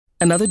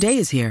Another day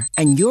is here,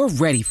 and you're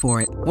ready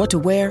for it. What to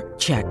wear?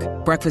 Check.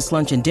 Breakfast,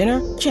 lunch, and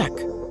dinner? Check.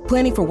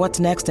 Planning for what's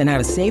next and how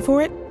to save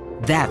for it?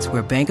 That's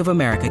where Bank of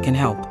America can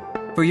help.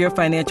 For your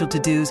financial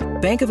to-dos,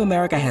 Bank of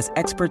America has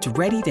experts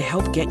ready to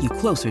help get you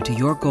closer to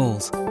your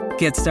goals.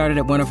 Get started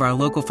at one of our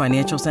local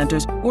financial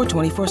centers or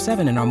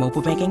 24/7 in our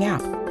mobile banking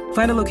app.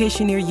 Find a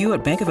location near you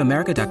at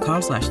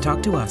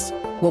bankofamerica.com/talktous.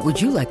 What would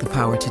you like the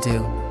power to do?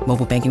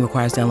 Mobile banking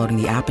requires downloading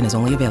the app and is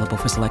only available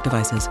for select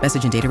devices.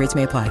 Message and data rates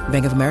may apply.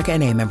 Bank of America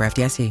N.A., member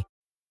FDIC.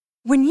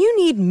 When you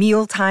need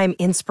mealtime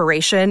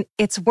inspiration,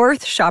 it's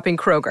worth shopping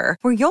Kroger,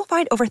 where you'll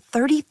find over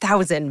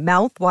 30,000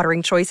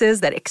 mouth-watering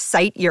choices that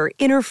excite your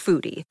inner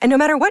foodie. And no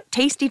matter what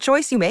tasty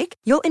choice you make,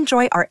 you'll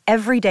enjoy our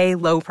everyday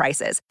low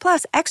prices,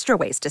 plus extra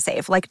ways to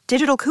save, like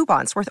digital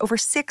coupons worth over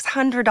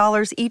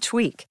 $600 each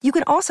week. You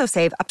can also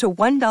save up to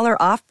 $1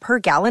 off per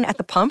gallon at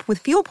the pump with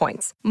fuel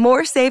points.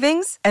 More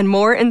savings and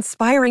more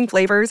inspiring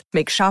flavors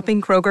make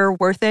shopping Kroger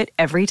worth it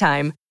every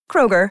time.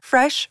 Kroger,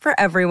 fresh for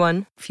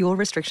everyone. Fuel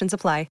restrictions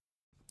apply.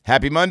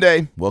 Happy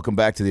Monday. Welcome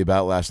back to the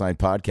About Last Night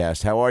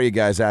podcast. How are you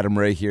guys? Adam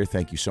Ray here.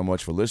 Thank you so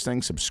much for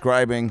listening,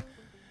 subscribing.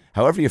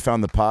 However you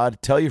found the pod,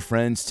 tell your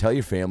friends, tell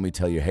your family,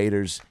 tell your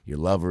haters, your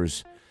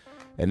lovers,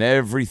 and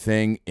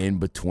everything in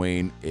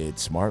between.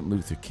 It's Martin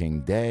Luther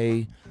King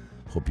Day.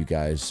 Hope you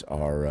guys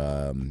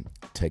are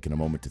taking a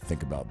moment to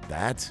think about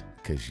that,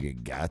 because you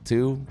got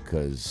to,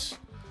 because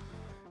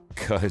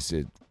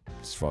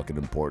it's fucking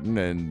important,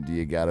 and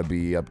you got to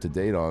be up to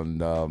date on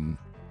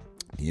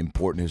the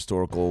important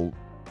historical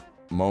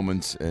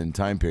moments and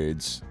time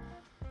periods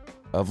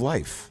of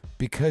life,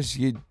 because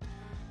you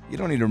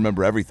don't need to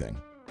remember everything.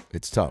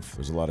 It's tough.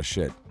 There's a lot of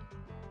shit.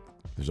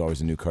 There's always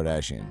a new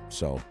Kardashian.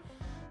 So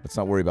let's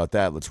not worry about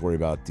that. Let's worry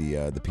about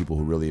the people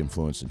who really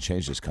influenced and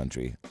changed this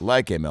country,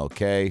 like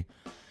MLK.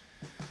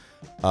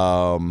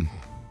 Wow.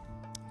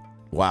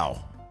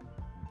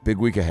 Big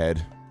week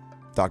ahead.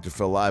 Dr.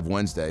 Phil Live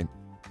Wednesday.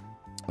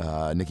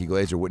 Nikki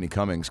Glazer, Whitney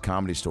Cummings,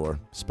 Comedy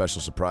Store.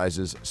 Special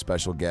surprises,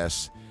 special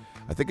guests.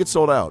 I think it's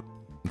sold out.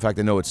 In fact,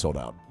 I know it's sold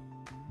out.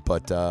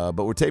 But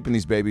we're taping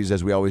these babies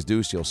as we always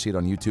do, so you'll see it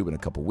on YouTube in a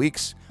couple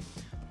weeks.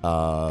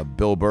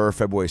 Bill Burr,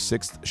 February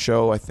 6th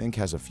show, I think,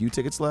 has a few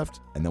tickets left.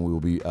 And then we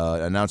will be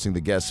announcing the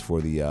guests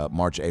for the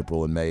March,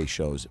 April, and May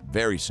shows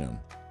very soon.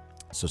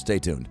 So stay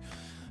tuned.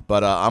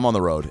 But I'm on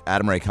the road,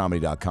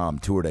 AdamRayComedy.com.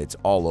 Tour dates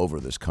all over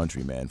this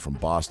country, man. From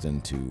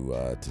Boston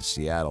to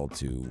Seattle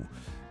to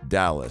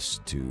Dallas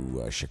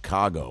to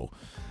Chicago.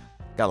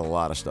 Got a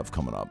lot of stuff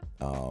coming up.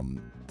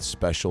 The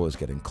special is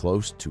getting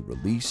close to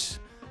release.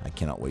 I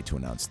cannot wait to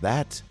announce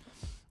that.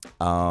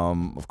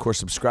 Of course,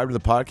 subscribe to the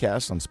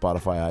podcast on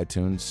Spotify,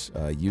 iTunes,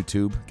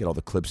 YouTube. Get all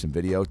the clips and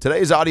video. Today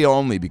is audio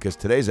only because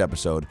today's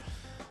episode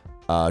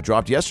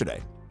dropped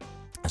yesterday.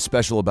 A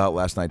special About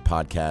Last Night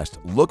podcast.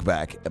 Look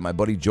back at my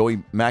buddy Joey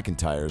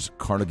McIntyre's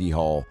Carnegie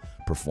Hall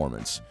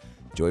performance.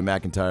 Joey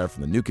McIntyre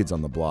from the New Kids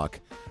on the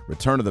Block,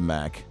 Return of the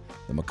Mac,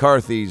 the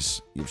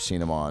McCarthys. You've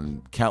seen him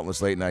on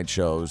countless late night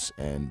shows,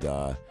 and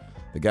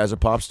the guy's a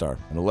pop star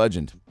and a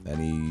legend, and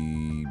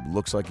he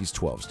looks like he's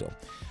 12 still.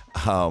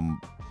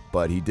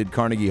 But he did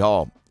Carnegie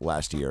Hall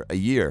a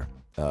year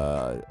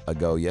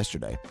ago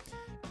yesterday,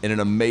 in an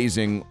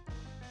amazing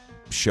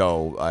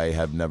show I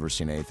have never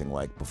seen anything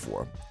like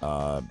before.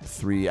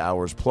 3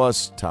 hours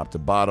plus, top to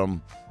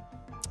bottom,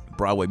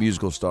 Broadway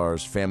musical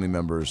stars, family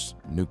members,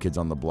 New Kids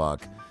on the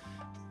Block.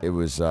 It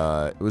was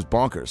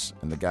bonkers,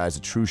 and the guy's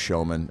a true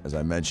showman, as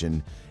I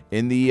mentioned.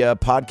 In the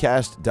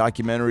podcast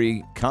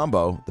documentary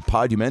combo, the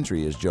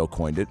podumentary, as Joe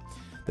coined it,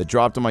 that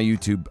dropped on my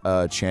YouTube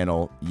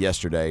channel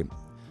yesterday,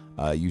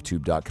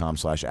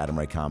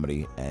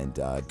 youtube.com/AdamRayComedy, and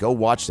go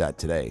watch that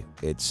today.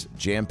 It's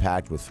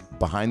jam-packed with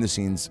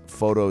behind-the-scenes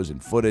photos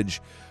and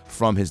footage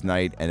from his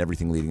night and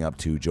everything leading up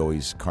to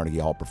Joey's Carnegie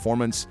Hall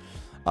performance.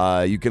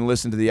 You can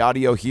listen to the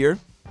audio here,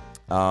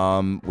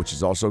 which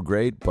is also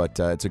great, but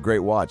it's a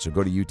great watch, so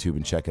go to YouTube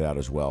and check it out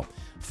as well.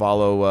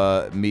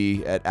 Follow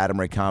me at Adam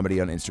Ray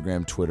Comedy on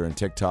Instagram, Twitter, and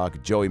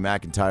TikTok. Joey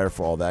McIntyre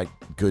for all that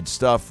good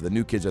stuff. The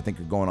New Kids, I think,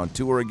 are going on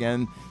tour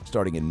again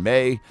starting in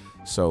May,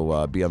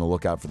 so be on the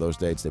lookout for those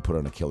dates. They put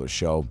on a killer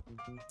show.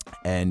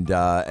 And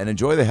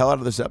enjoy the hell out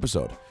of this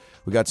episode.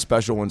 We got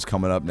special ones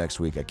coming up next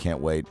week. I can't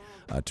wait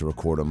to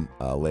record them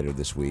later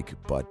this week.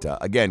 But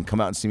again,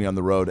 come out and see me on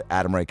the road,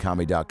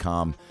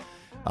 AdamRayComedy.com.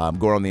 I'm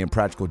going on the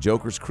Impractical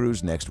Jokers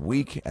cruise next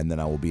week, and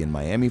then I will be in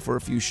Miami for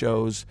a few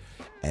shows,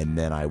 and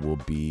then I will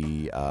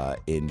be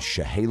in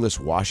Chehalis,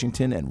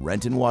 Washington, and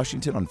Renton,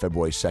 Washington on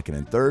February 2nd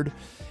and 3rd,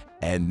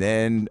 and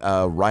then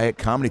Riot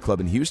Comedy Club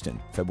in Houston,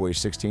 February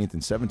 16th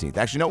and 17th.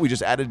 Actually, no, we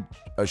just added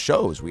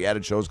shows. We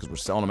added shows because we're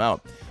selling them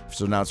out.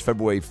 So now it's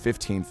February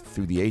 15th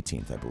through the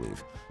 18th, I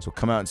believe. So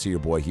come out and see your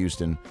boy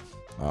Houston.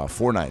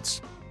 4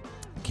 nights.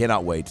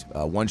 Cannot wait.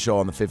 1 show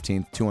on the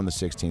 15th, 2 on the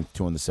 16th,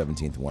 2 on the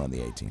 17th, 1 on the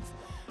 18th.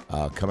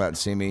 Come out and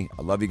see me.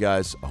 I love you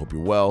guys. I hope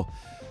you're well.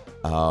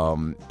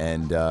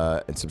 And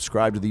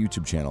subscribe to the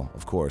YouTube channel,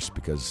 of course,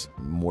 because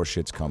more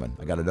shit's coming.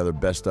 I got another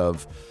best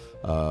of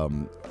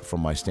from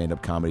my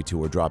stand-up comedy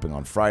tour dropping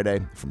on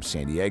Friday from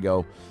San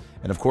Diego.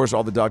 And, of course,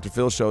 all the Dr.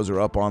 Phil shows are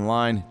up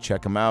online.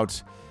 Check them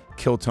out.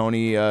 Kill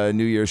Tony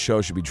New Year's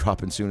show should be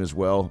dropping soon as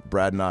well.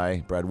 Brad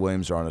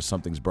Williams, are on a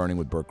Something's Burning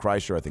with Bert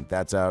Kreischer. I think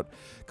that's out.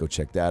 Go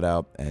check that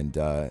out and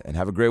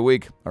have a great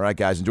week. All right,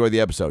 guys, enjoy the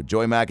episode.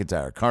 Joey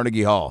McIntyre,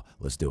 Carnegie Hall.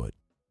 Let's do it.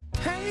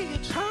 Hey,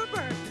 it's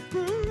Herbert.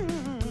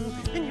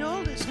 And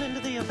you're listening to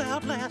the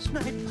About Last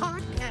Night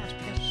podcast,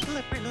 you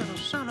slippery little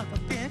son of a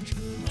bitch.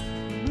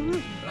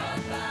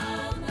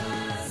 About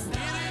last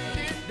night.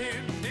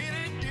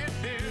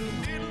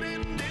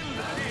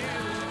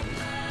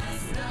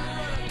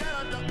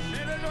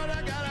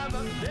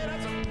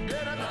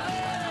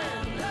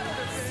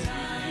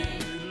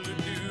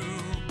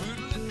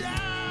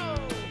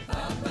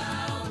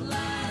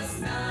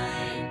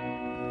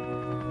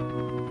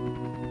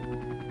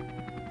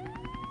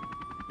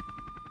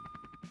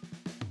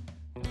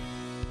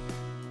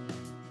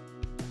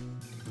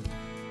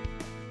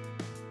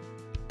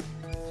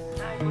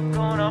 We're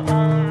gonna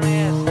own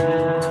this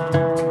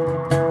town.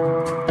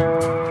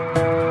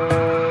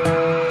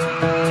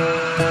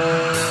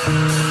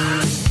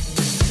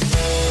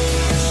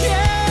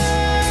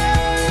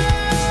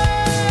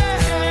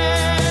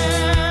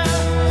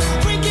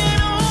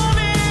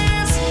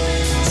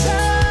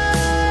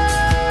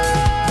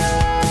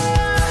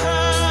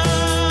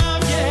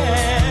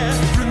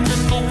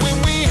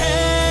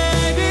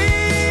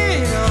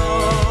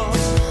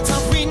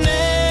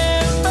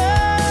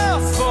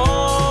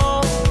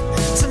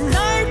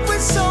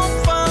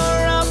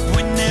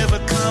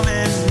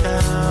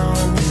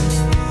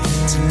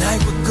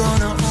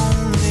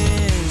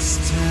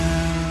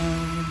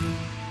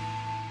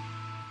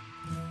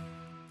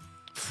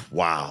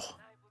 Wow.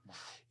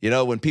 You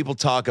know, when people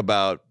talk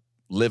about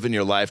living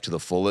your life to the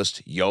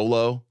fullest,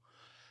 YOLO,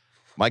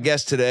 my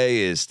guest today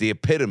is the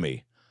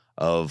epitome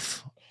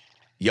of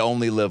you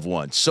only live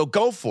once. So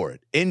go for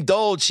it.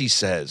 Indulge, he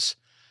says.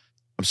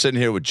 I'm sitting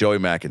here with Joey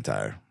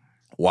McIntyre.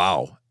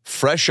 Wow.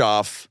 Fresh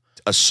off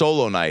a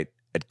solo night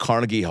at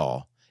Carnegie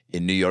Hall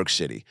in New York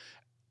City.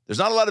 There's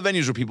not a lot of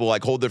venues where people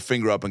like hold their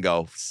finger up and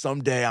go,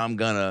 someday I'm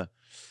gonna.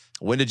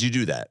 When did you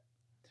do that?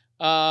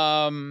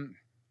 About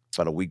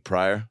a week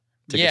prior.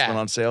 Tickets went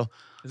on sale.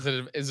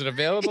 Is it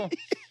available?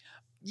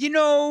 You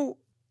know,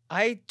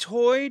 I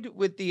toyed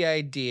with the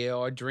idea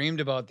or dreamed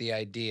about the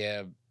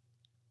idea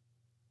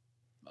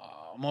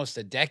almost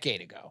a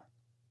decade ago.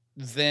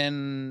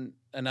 Then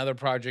another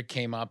project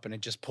came up and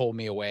it just pulled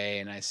me away.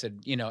 And I said,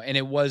 you know, and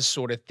it was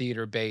sort of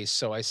theater based.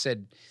 So I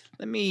said,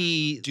 let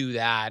me do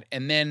that.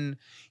 And then,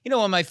 you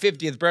know, when my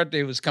 50th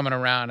birthday was coming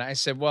around, I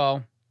said,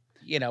 well,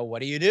 you know,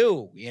 what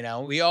do? You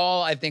know, we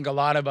all, I think a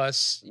lot of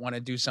us want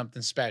to do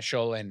something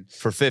special. And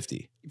For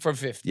 50. For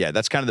 50. Yeah,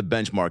 that's kind of the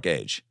benchmark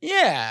age.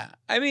 Yeah.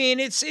 I mean,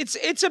 it's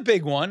a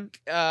big one.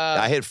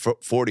 I hit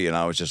 40 and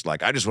I was just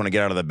like, I just want to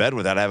get out of the bed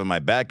without having my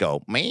back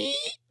go, me.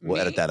 We'll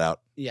edit that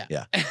out. Yeah.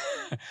 Yeah.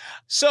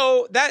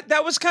 So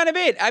that was kind of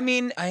it. I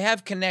mean, I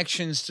have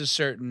connections to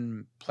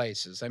certain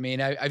places. I mean,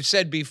 I've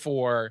said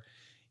before,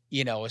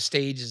 you know, a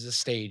stage is a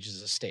stage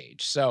is a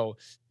stage. So,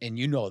 and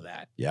you know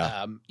that.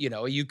 Yeah. You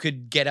know, you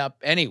could get up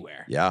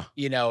anywhere. Yeah.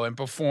 You know, and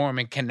perform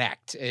and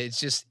connect. It's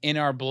just in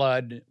our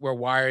blood. We're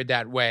wired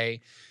that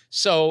way.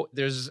 So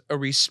there's a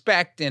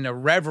respect and a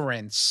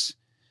reverence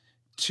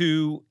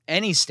to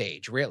any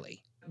stage,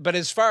 really. But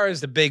as far as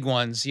the big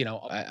ones, you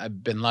know,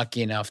 I've been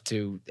lucky enough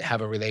to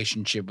have a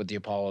relationship with the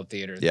Apollo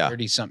Theater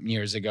 30-something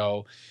years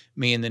ago.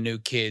 Me and the new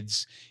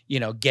kids, you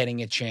know,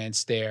 getting a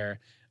chance there,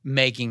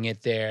 making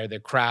it there, the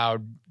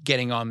crowd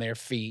getting on their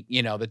feet,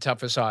 you know, the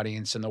toughest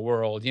audience in the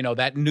world, you know,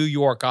 that New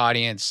York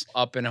audience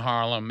up in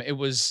Harlem. It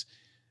was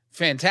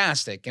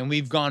fantastic. And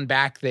we've gone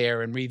back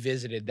there and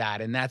revisited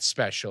that, and that's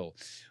special.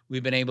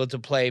 We've been able to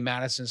play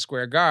Madison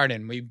Square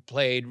Garden. We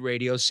played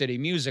Radio City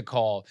Music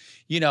Hall,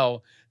 you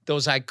know,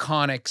 those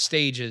iconic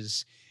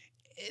stages.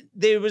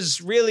 There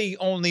was really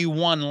only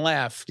one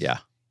left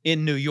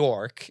in New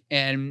York.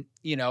 And,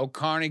 you know,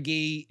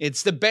 Carnegie,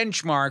 it's the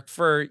benchmark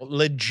for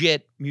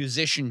legit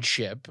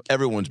musicianship.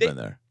 Everyone's been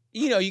there.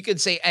 You know, you could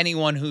say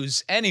anyone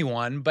who's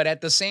anyone, but at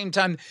the same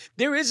time,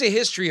 there is a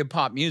history of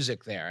pop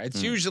music there.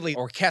 It's usually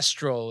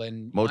orchestral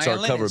and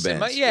Mozart cover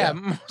bands.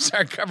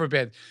 Mozart cover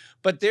bands.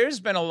 But there's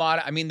been a lot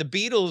of, I mean, the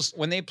Beatles,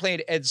 when they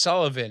played Ed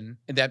Sullivan,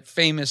 that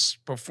famous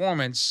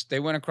performance, they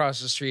went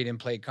across the street and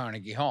played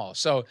Carnegie Hall.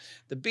 So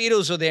the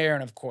Beatles are there.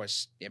 And of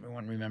course,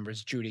 everyone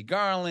remembers Judy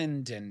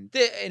Garland and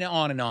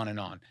on and on and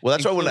on. Well,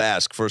 that's what I want to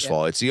ask. First of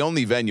all, it's the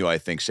only venue, I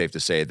think, safe to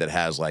say, that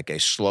has like a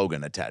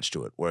slogan attached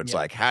to it where it's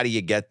like, how do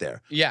you get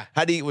there? Yeah.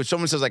 When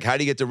someone says like, how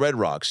do you get to Red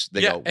Rocks?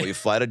 They go, well, you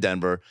fly to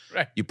Denver.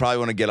 Right. You probably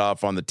want to get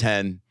off on the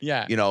 10.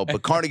 Yeah. You know,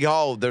 but Carnegie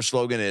Hall, their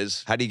slogan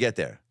is, how do you get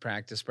there?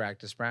 Practice,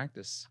 practice,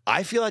 practice.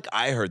 I feel like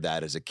I heard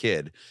that as a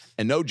kid.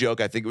 And no joke,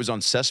 I think it was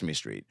on Sesame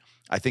Street.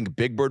 I think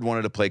Big Bird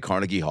wanted to play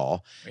Carnegie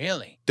Hall.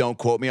 Really? Don't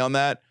quote me on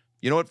that.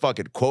 You know what? Fuck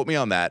it. Quote me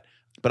on that.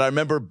 But I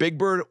remember Big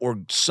Bird or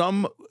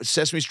some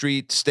Sesame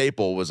Street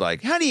staple was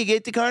like, how do you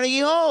get to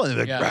Carnegie Hall? And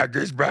they're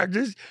like,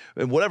 practice,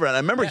 and whatever. And I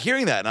remember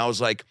hearing that. And I was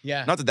like,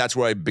 not that that's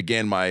where I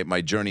began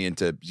my journey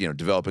into, you know,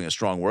 developing a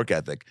strong work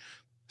ethic.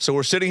 So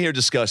we're sitting here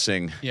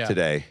discussing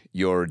today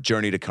your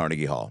journey to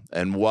Carnegie Hall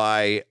and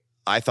why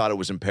I thought it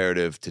was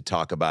imperative to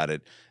talk about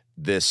it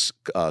this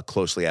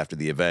closely after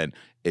the event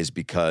is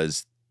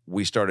because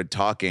we started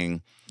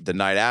talking the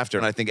night after,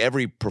 and I think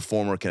every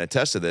performer can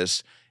attest to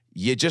this.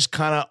 You just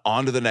kind of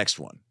on to the next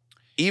one.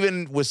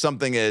 Even with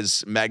something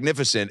as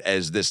magnificent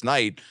as this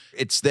night,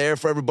 it's there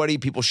for everybody.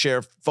 People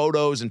share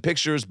photos and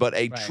pictures, but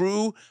a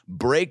true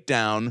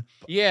breakdown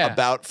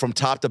about from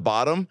top to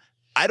bottom,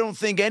 I don't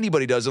think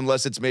anybody does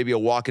unless it's maybe a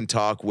walk and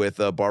talk with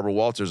Barbara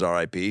Walters,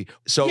 R.I.P.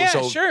 So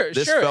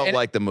this felt and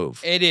like the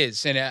move. It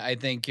is, and I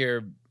think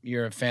you're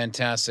a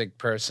fantastic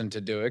person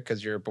to do it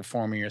because you're a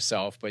performer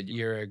yourself, but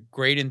you're a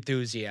great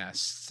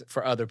enthusiast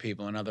for other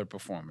people and other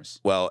performers.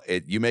 Well,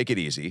 you make it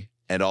easy.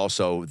 And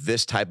also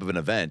this type of an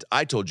event,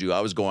 I told you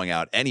I was going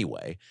out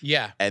anyway.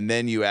 Yeah. And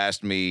then you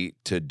asked me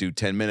to do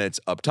 10 minutes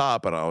up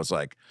top, and I was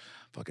like,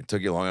 fucking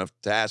took you long enough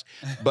to ask.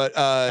 But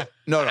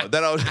no.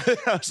 Then I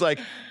was like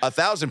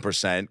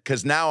 1,000%,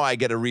 because now I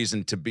get a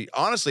reason to be.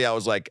 Honestly, I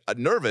was like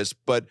nervous,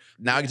 but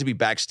now I get to be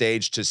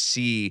backstage to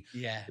see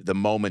the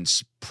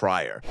moments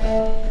prior.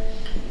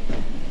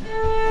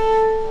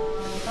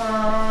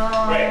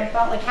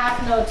 About like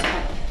half notes.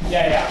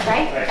 Yeah.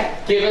 Right? Okay.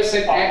 Give us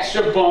an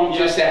extra boom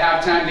just to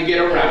have time to get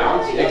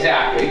around.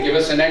 Exactly. Give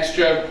us an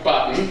extra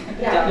button.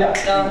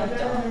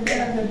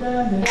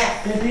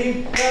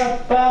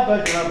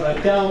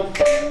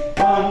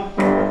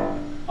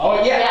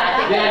 Oh,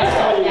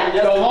 yeah.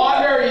 The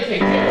longer you can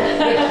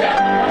get.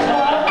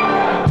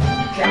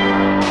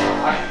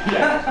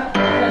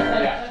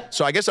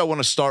 So I guess I want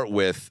to start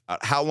with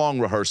how long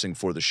rehearsing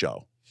for the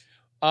show?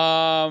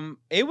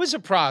 It was a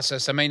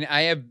process. I mean,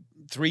 I have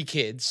 3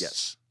 kids.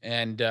 Yes.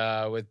 And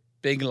with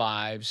big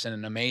lives and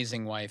an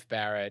amazing wife,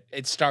 Barrett.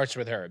 It starts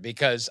with her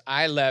because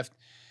I left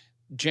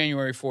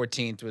January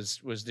 14th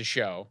was the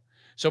show.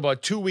 So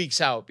about 2 weeks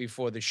out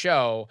before the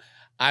show,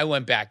 I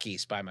went back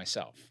east by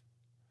myself.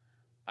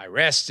 I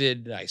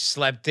rested. I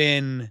slept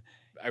in.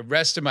 I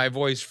rested my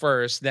voice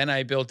first. Then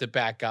I built it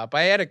back up.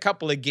 I had a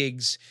couple of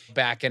gigs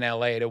back in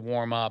LA to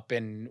warm up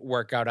and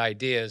work out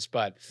ideas,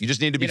 but you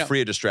just need to be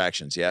free of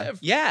distractions. Yeah.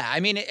 Yeah.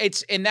 I mean,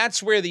 and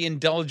that's where the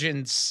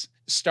indulgence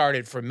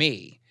started for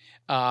me.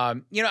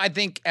 I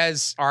think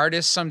as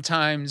artists,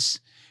 sometimes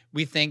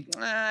we think,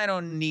 I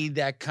don't need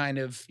that kind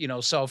of,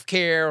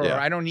 self-care, or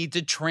I don't need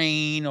to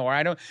train, or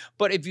I don't.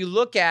 But if you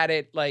look at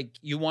it, like,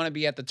 you want to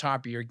be at the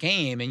top of your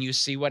game, and you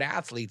see what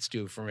athletes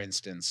do, for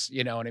instance,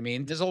 you know what I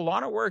mean? There's a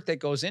lot of work that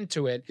goes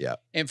into it. Yeah.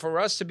 And for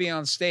us to be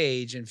on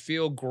stage and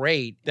feel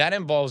great, that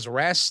involves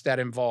rest, that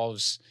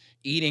involves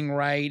eating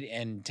right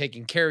and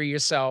taking care of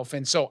yourself.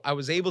 And so I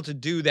was able to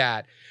do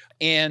that.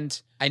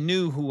 And I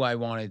knew who I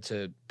wanted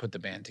to put the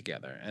band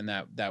together. And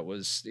that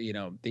was, the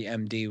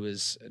MD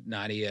was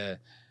Nadia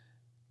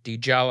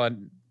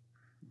Djalo.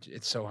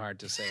 It's so hard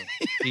to say.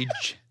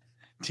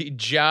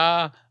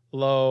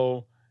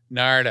 Djalo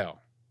Nardo.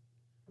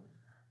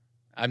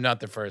 I'm not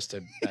the first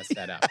to mess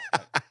that up.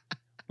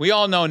 We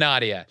all know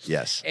Nadia.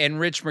 Yes. And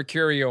Rich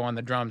Mercurio on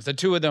the drums. The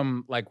two of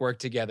them work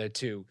together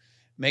to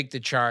make the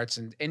charts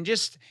and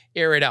just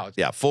air it out.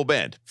 Yeah, full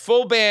band.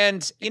 Full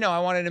band. I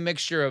wanted a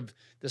mixture of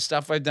the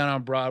stuff I've done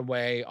on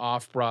Broadway,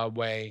 off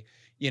Broadway,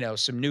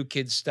 some new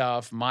kid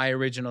stuff, my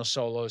original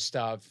solo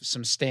stuff,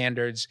 some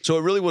standards. So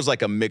it really was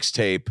like a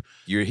mixtape.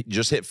 You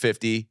just hit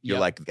 50. You're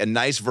like a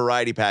nice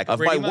variety pack of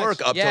my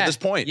work up till this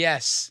point.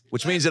 Yes.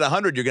 Which means at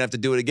 100, you're going to have to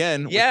do it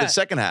again with the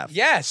second half.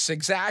 Yes,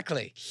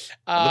 exactly.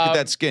 Look at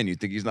that skin. You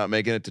think he's not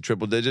making it to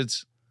triple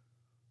digits?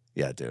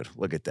 Yeah, dude.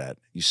 Look at that.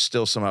 You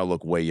still somehow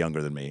look way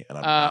younger than me, and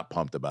I'm not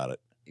pumped about it.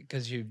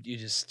 Because you're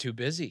just too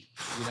busy.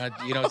 You got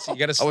to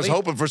sleep. I was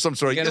hoping for some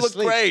sort of, you look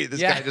great.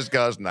 This guy just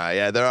goes,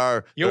 nah, there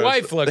are. Your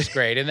wife looks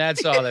great, and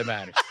that's all that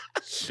matters.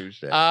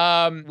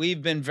 Touché.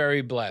 We've been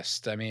very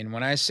blessed. I mean,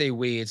 when I say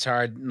we, it's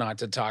hard not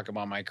to talk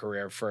about my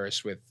career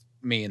first with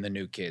me and the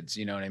new kids.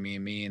 You know what I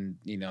mean? Me and,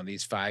 the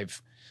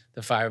 5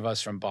 of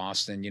us from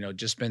Boston,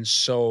 just been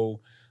so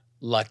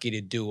lucky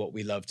to do what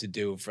we love to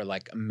do for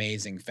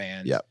amazing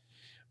fans. Yep.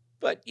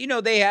 But,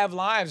 they have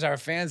lives. Our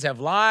fans have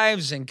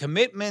lives and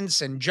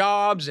commitments and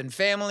jobs and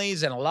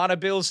families and a lot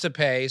of bills to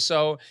pay.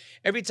 So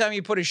every time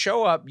you put a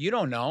show up, you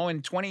don't know.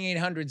 And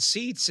 2,800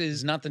 seats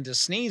is nothing to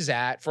sneeze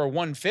at for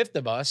 1/5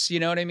 of us. You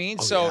know what I mean?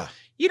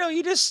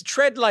 You just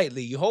tread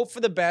lightly. You hope for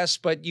the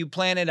best, but you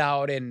plan it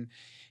out. And,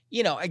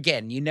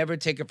 again, you never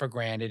take it for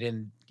granted.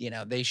 And,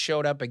 they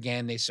showed up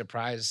again. They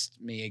surprised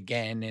me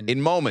again. And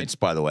in moments,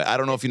 by the way. I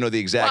don't know if you know the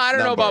exact I don't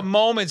know number. about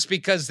moments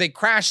because they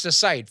crashed the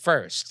site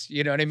first.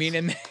 You know what I mean?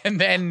 And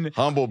then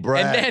humble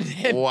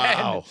brag.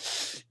 Wow.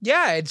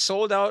 It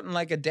sold out in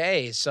a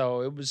day.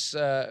 So it was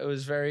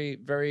very,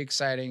 very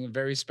exciting and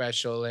very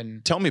special.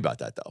 And tell me about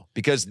that, though,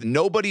 because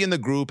nobody in the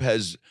group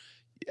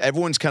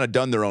everyone's kind of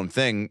done their own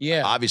thing.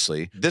 Yeah.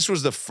 Obviously. This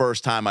was the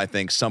first time I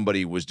think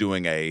somebody was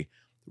doing a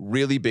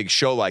really big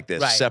show like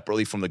this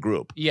separately from the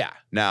group. Yeah.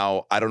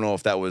 Now, I don't know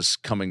if that was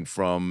coming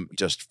from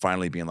just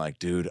finally being like,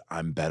 dude,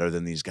 I'm better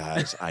than these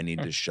guys. I need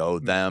to show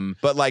them.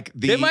 But like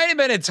there might have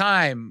been a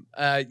time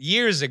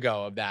years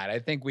ago of that. I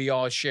think we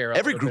all share.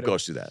 Every group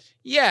goes through that.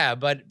 Yeah,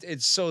 but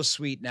it's so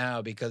sweet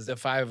now because the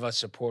five of us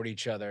support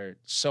each other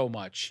so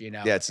much, you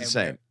know. Yeah, it's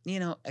insane. You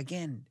know,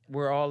 again,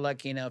 we're all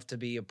lucky enough to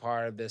be a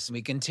part of this.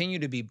 We continue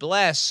to be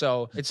blessed.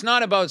 So it's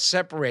not about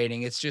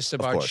separating. It's just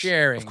about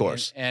sharing. Of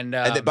course. And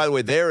by the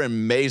way, they're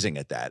amazing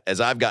at that,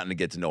 as I've gotten to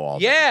get to know all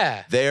of them.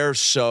 Yeah. They're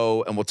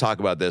so, and we'll talk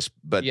about this,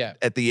 but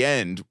at the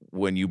end,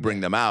 when you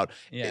bring them out,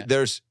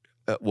 there's,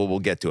 well, we'll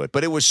get to it.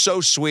 But it was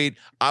so sweet.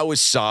 I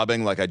was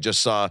sobbing like I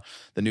just saw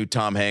the new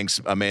Tom Hanks,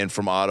 A Man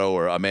from Otto,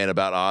 or A Man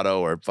About Otto,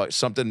 or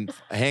something,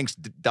 Hanks ...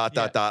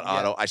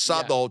 Otto. I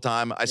sobbed the whole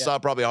time. I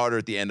sobbed probably harder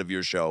at the end of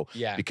your show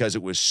because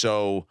it was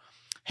so,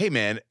 hey,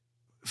 man,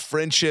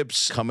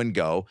 friendships come and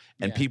go,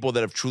 and people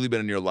that have truly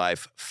been in your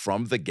life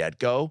from the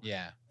get-go.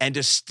 Yeah. And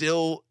to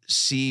still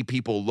see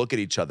people look at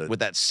each other with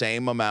that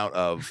same amount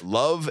of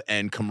love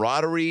and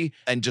camaraderie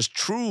and just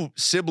true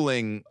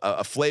sibling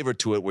a flavor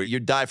to it where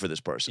you die for this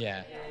person.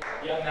 Yeah.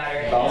 Oh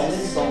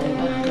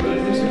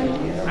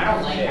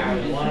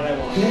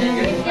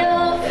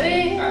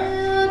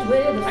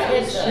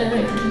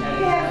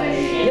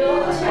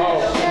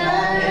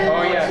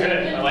yeah, good.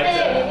 I like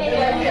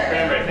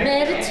that.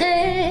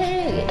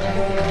 Meditate,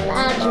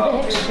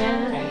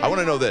 I want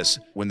to know this.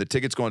 When the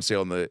tickets go on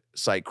sale and the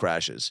site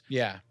crashes,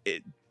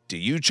 do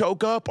you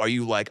choke up? Are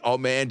you like, oh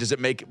man, does it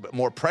make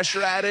more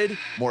pressure added,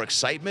 more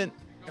excitement?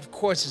 Of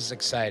course it's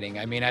exciting.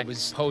 I mean, I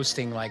was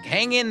posting like,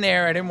 hang in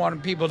there. I didn't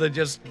want people to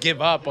just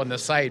give up on the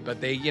site, but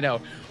they, you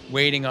know,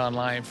 waiting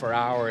online for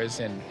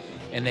hours and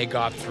they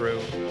got through.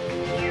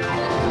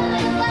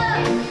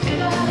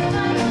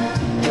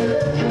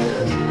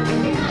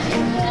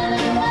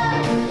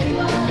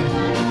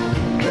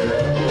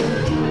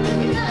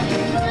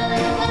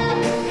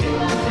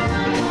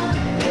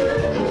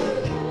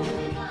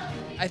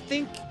 I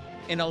think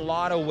in a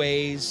lot of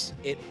ways,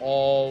 it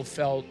all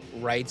felt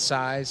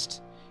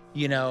right-sized.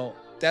 You know,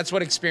 that's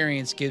what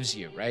experience gives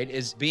you, right?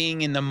 Is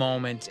being in the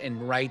moment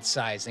and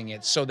right-sizing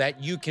it so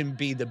that you can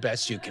be the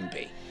best you can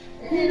be.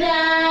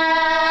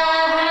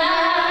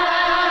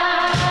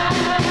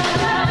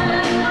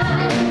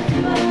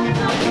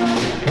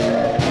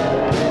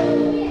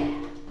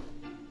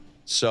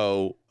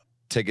 So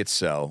tickets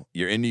sell.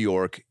 You're in New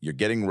York. You're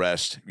getting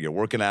rest. You're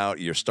working out.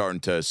 You're starting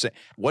to say,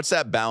 what's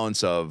that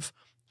balance of?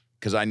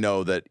 Because I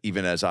know that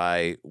even as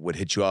I would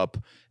hit you up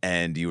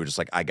and you were just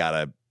like, I got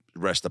to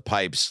rest the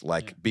pipes,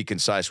 like be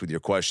concise with your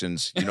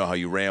questions. You know how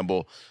you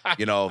ramble,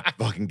 you know,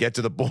 fucking get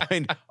to the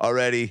point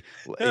already.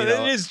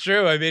 It is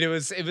true. I mean, it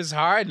was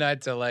hard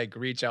not to like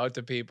reach out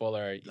to people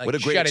or like what a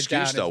great shut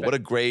excuse it down. though. What a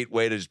great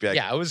way to just be like,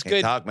 yeah, it was hey,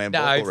 good. Talk, man.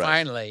 No,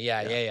 finally,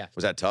 yeah.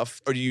 Was that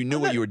tough? Or you knew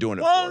what you were doing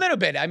it Well, for? a little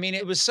bit. I mean,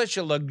 it was such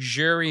a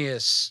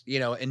luxurious, you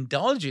know,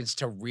 indulgence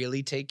to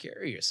really take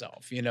care of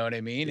yourself. You know what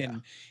I mean? Yeah.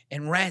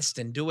 And rest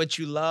and do what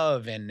you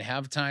love and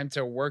have time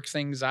to work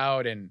things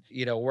out and,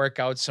 you know, work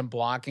out some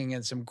blocking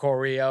and some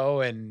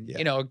choreo and,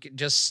 you know,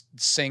 just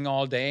sing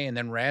all day and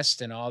then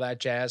rest and all that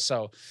jazz.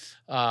 So,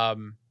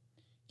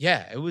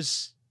 yeah, it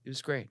was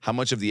great. How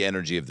much of the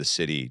energy of the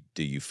city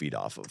do you feed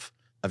off of?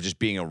 Of just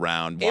being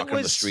around, walking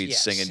on the streets,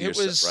 singing to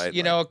yourself, right?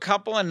 You know, a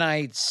couple of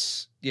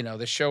nights, you know,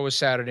 the show was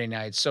Saturday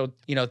night. So,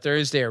 you know,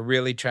 Thursday I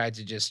really tried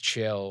to just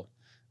chill.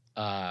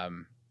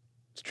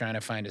 Trying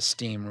to find a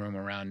steam room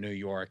around New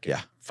York.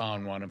 And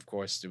found one, of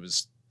course. It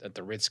was at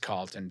the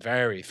Ritz-Carlton,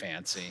 very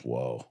fancy.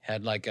 Whoa.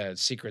 Had like a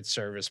Secret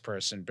Service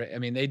person. But I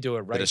mean, they do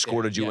it right that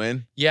escorted there. you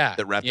in? Yeah.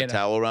 That wrapped a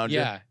towel around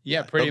you?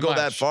 Yeah, pretty much. Don't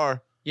go that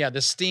far. Yeah,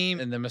 the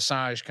steam and the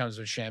massage comes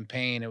with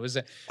champagne. It was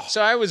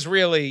so I was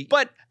really,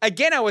 but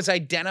again, I was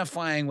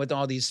identifying with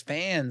all these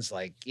fans,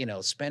 like, you know,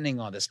 spending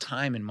all this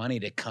time and money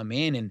to come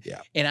in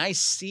and I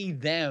see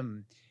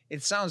them.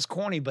 It sounds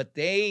corny, but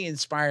they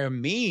inspire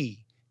me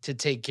to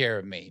take care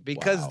of me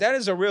because that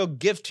is a real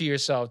gift to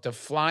yourself to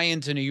fly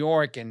into New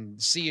York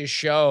and see a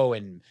show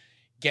and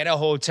get a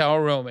hotel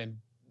room and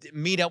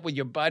meet up with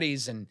your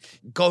buddies and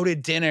go to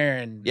dinner.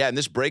 And yeah, and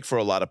this break for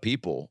a lot of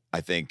people,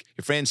 I think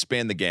your fans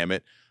span the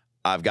gamut.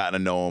 I've gotten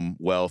to know them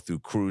well through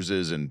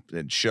cruises and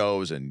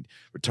shows and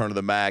Return of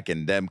the Mac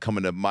and them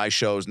coming to my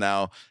shows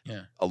now.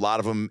 Yeah. A lot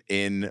of them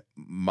in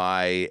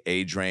my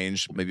age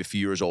range, maybe a few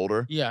years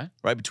older. Yeah.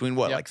 Right? Between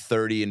what? Like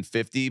 30 and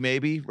 50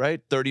 maybe,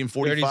 right? 30 and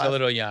 45? 30's a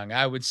little young.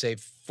 I would say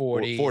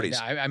 40.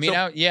 40s. I mean,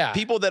 so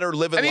people that are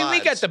living lives. I mean,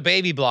 we got the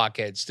baby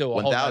blockheads, still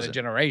a whole 1,000. other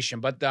generation,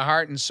 but the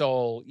heart and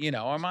soul, you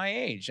know, are my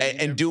age. I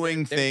mean, and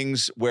doing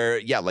things where,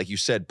 yeah, like you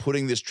said,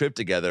 putting this trip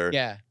together.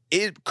 Yeah.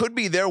 It could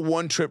be their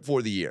one trip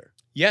for the year.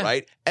 Yeah.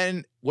 Right.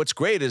 And what's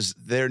great is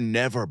they're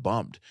never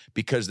bummed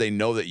because they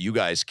know that you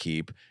guys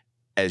keep,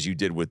 as you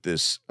did with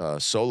this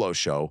solo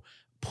show,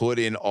 put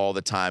in all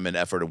the time and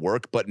effort and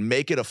work, but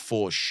make it a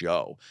full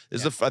show.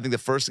 This is I think the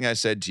first thing I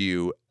said to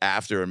you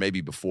after or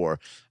maybe before,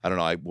 I don't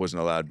know, I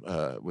wasn't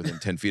allowed within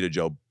 10 feet of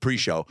Joe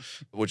pre-show,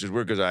 which is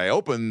weird because I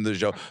opened the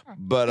show.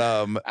 But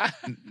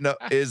no,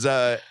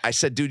 I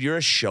said, dude, you're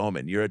a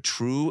showman. You're a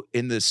true,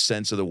 in the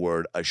sense of the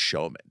word, a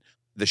showman.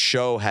 The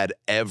show had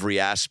every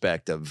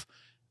aspect of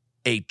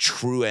a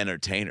true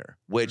entertainer,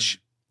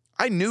 which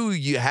I knew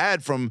you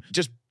had from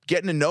just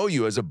getting to know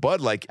you as a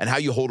bud, like, and how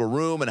you hold a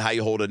room and how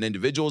you hold an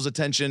individual's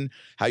attention,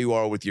 how you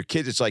are with your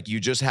kids. It's like you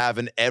just have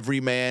an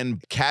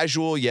everyman,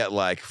 casual, yet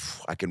like,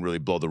 I can really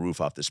blow the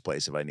roof off this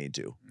place if I need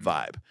to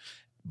vibe.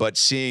 But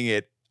seeing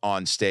it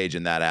on stage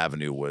in that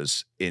avenue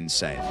was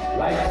insane.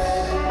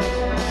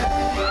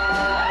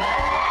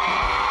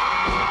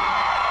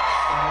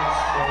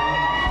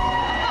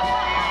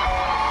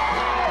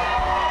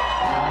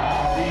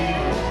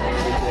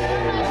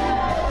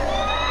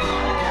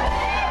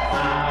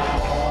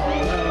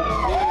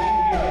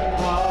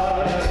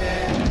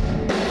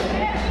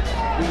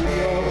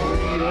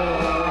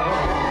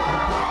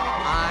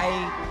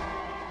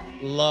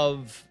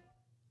 Love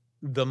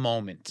the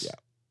moment. Yeah.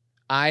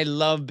 I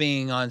love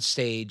being on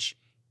stage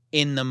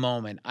in the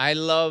moment. I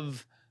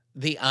love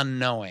the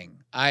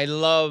unknowing. I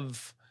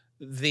love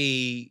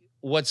the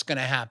what's going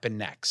to happen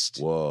next.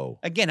 Whoa.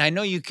 Again, I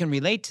know you can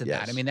relate to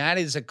Yes. that. I mean, that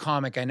is a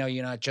comic. I know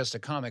you're not just a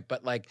comic,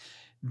 but like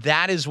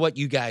that is what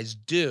you guys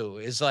do,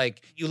 is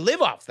like you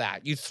live off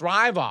that. You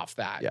thrive off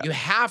that. Yeah. You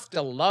have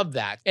to love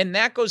that. And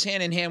that goes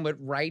hand in hand with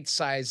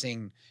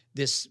right-sizing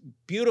this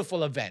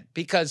beautiful event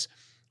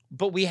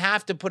but we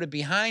have to put it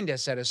behind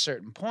us at a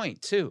certain point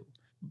too.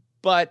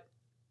 But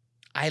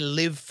I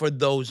live for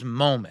those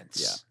moments.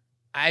 Yeah.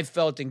 I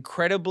felt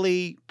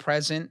incredibly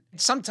present.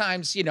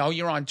 Sometimes,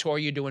 you're on tour,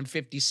 you're doing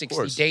 50,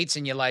 60 dates,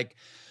 and you're like,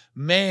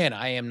 man,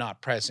 I am not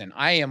present.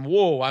 I'm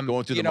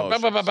Going through the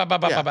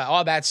motions.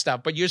 all that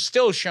stuff, but you're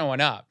still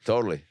showing up.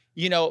 Totally.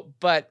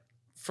 But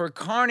for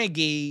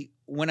Carnegie,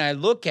 when I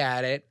look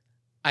at it,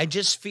 I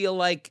just feel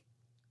like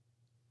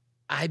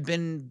I've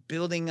been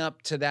building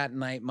up to that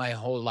night my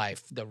whole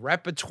life. The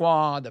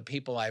repertoire, the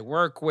people I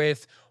work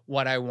with,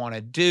 what I want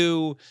to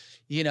do.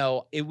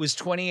 It was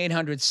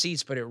 2,800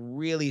 seats, but it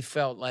really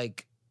felt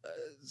like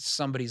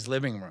somebody's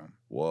living room.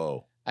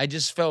 Whoa. I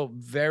just felt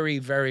very,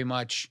 very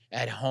much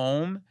at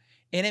home.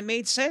 And it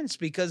made sense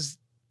because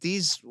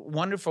these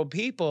wonderful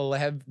people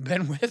have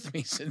been with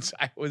me since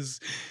I was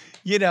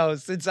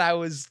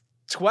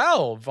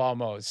 12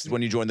 almost.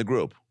 When you joined the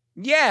group.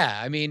 Yeah,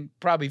 I mean,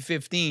 probably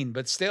 15,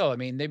 but still, I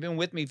mean, they've been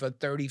with me for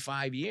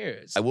 35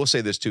 years. I will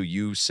say this too.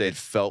 You said it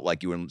felt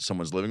like you were in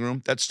someone's living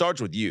room. That starts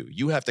with you.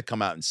 You have to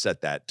come out and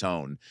set that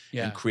tone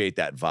and create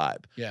that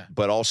vibe. Yeah.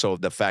 But also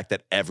the fact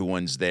that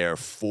everyone's there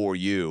for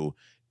you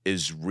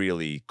is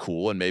really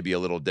cool and maybe a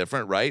little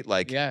different, right?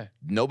 Like,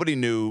 nobody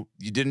knew.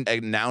 You didn't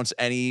announce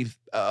any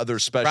other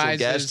special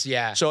guests.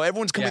 Yeah. So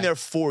everyone's coming there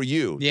for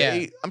you.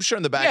 Yeah. I'm sure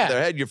in the back of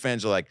their head, your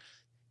fans are like,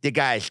 the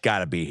guy's got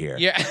to be here.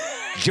 Yeah.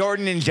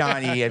 Jordan and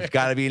Johnny have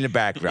got to be in the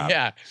background.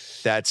 Yeah.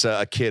 That's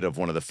a kid of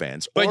one of the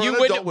fans. But or you an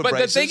would. adult with But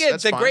braces, the thing is,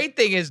 that's the fine. great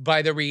thing is,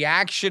 by the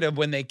reaction of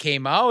when they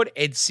came out,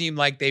 it seemed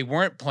like they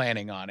weren't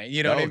planning on it.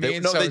 You know what I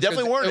mean? No, they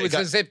definitely weren't. It was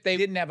as if they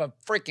didn't have a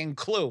freaking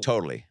clue.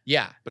 Totally.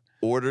 Yeah. But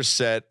order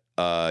set.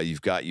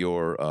 You've got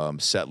your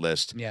set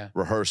list. Yeah.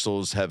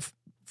 Rehearsals have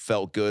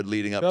felt good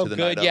leading up to the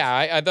night of.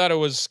 Yeah, I thought it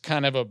was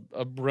kind of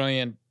a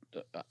brilliant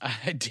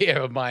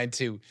idea of mine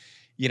to,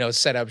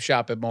 set up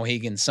shop at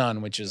Mohegan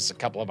Sun, which is a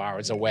couple of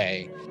hours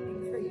away.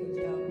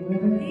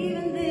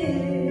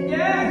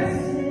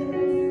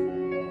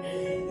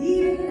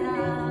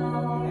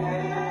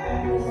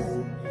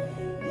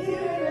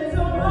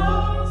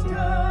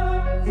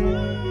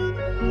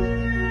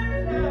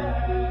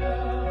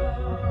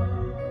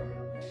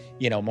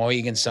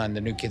 Mohegan Sun,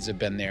 the new kids have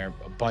been there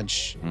a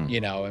bunch,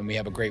 and we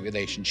have a great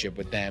relationship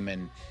with them.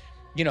 And,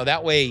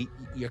 that way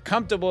you're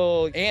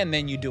comfortable, and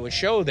then you do a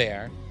show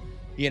there,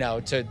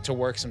 to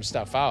work some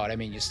stuff out. I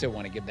mean, you still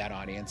want to give that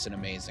audience an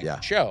amazing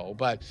show,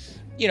 but,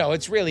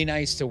 it's really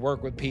nice to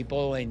work with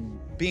people and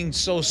being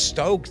so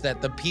stoked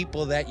that the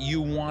people that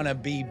you want to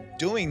be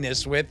doing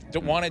this with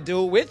want to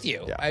do it with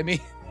you. Yeah. I mean,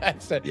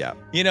 that's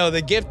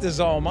the gift is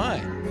all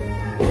mine.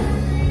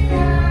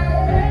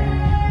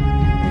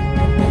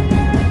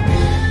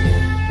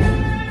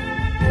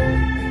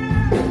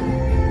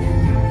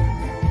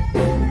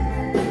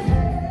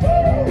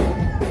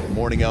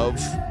 Morning of,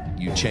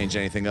 you change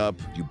anything up?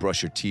 You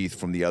brush your teeth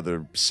from the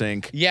other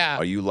sink? Yeah.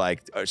 Are you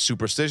like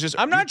superstitious?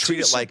 I'm not treat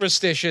too it like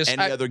superstitious.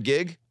 any other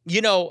gig?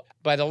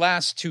 By the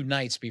last 2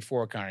 nights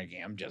before Carnegie,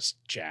 I'm just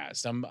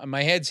jazzed.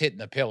 My head's hitting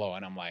the pillow,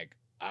 and I'm like,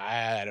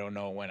 I don't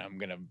know when I'm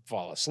gonna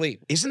fall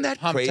asleep. Isn't that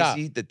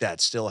crazy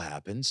that still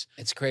happens?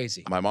 It's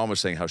crazy. My mom was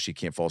saying how she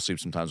can't fall asleep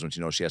sometimes when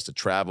she has to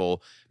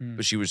travel.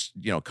 But she was,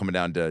 coming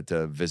down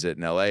to visit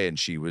in LA, and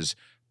she was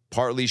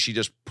partly she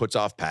just puts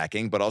off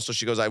packing, but also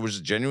she goes, I was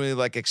genuinely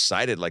like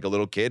excited like a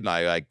little kid, and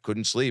I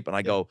couldn't sleep. And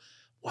I go,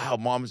 wow,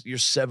 Mom, you're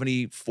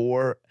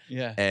 74.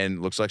 Yeah.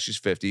 And looks like she's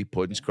 50.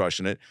 Puddin's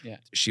crushing it. Yeah.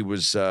 She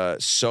was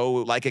so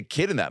like a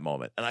kid in that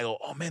moment. And I go,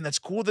 oh, man, that's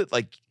cool that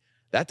like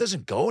that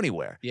doesn't go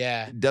anywhere.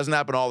 Yeah. It doesn't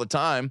happen all the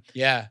time.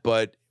 Yeah.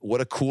 But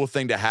what a cool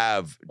thing to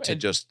have to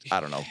just,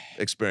 I don't know,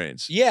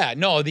 experience. Yeah,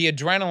 no, the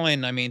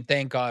adrenaline, I mean,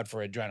 thank God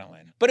for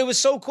adrenaline. But it was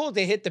so cool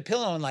to hit the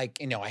pillow and like,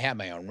 I had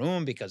my own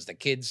room because the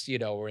kids,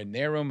 were in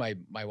their room, my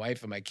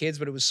wife and my kids,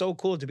 but it was so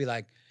cool to be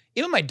like,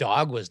 even my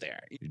dog was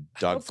there.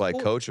 Dog flight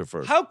coach or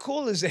first? How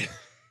cool is it?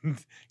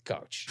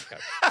 Coach.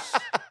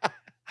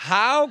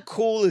 How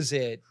cool is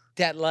it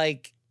that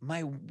like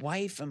my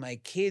wife and my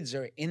kids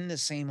are in the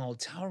same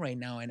hotel right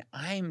now and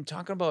I'm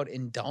talking about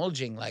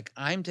indulging, like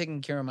I'm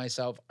taking care of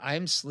myself,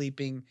 I'm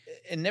sleeping,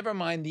 and never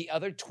mind the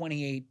other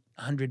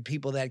 2,800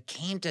 people that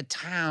came to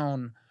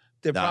town.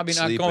 They're probably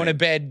not going to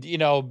bed,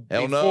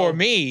 before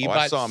me. But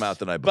I saw them out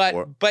the night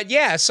before. But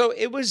yeah, so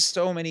it was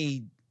so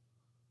many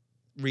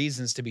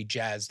reasons to be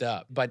jazzed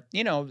up. But,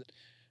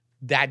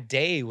 that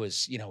day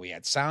was, we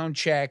had sound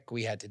check,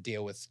 we had to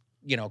deal with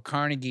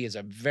Carnegie is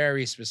a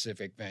very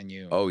specific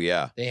venue. Oh,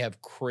 yeah. They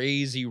have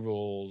crazy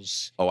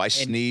rules. Oh, I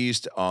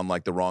sneezed on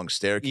like the wrong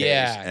staircase.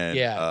 Yeah, and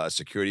yeah. A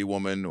security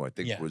woman who I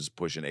think was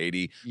pushing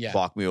 80 Yeah.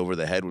 clocked me over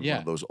the head with one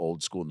of those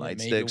old school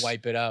nightsticks. Made you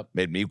wipe it up.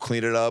 Made me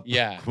clean it up.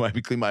 Yeah. Made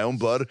me clean my own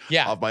blood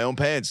off my own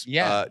pants.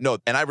 Yeah. No,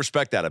 and I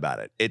respect that about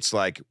it. It's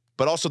like,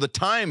 but also the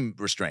time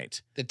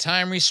restraint. The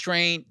time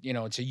restraint,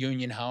 it's a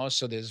union house,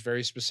 so there's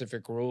very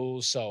specific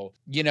rules. So,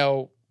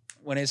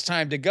 when it's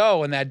time to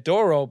go and that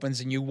door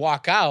opens and you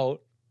walk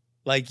out,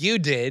 like you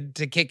did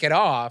to kick it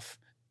off,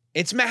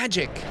 it's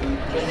magic.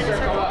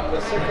 Circle up,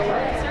 let's circle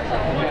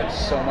up. We had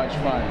so much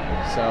fun.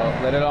 So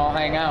let it all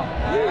hang out.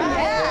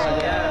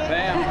 Yeah.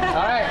 Bam.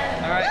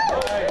 All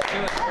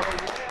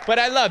right. But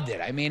I loved it.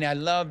 I mean, I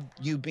loved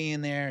you being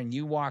there and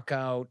you walk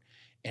out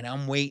and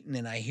I'm waiting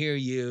and I hear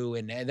you.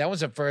 And that was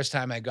the first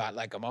time I got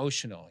like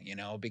emotional,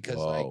 because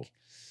like,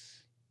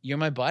 you're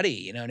my buddy,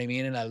 you know what I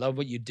mean? And I love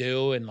what you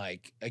do. And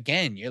like,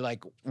 again, you're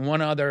like one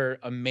other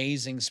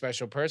amazing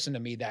special person to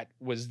me that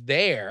was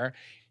there.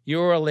 You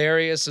were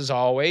hilarious as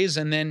always.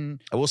 And then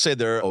I will say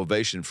their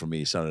ovation for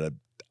me sounded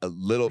a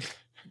little,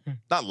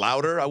 not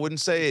louder, I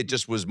wouldn't say. It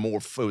just was more,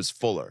 it was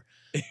fuller.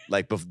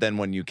 Like than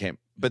when you came.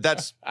 But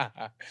that's.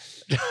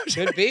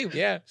 Could be,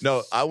 yeah.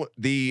 No,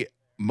 the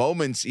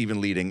moments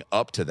even leading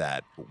up to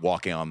that,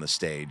 walking on the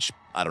stage,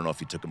 I don't know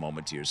if you took a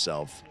moment to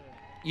yourself.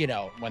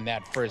 When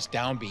that first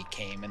downbeat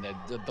came and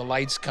the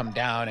lights come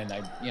down and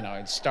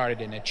I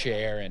started in a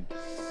chair and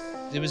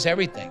it was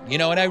everything,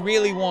 and I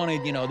really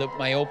wanted,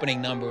 my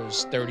opening number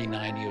was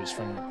 39 years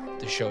from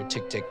the show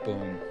Tick, Tick,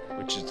 Boom,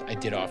 which is, I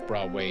did off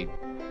Broadway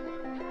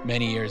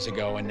many years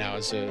ago and now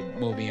it's a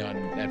movie on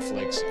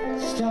Netflix.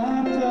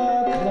 Stop the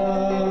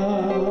clock.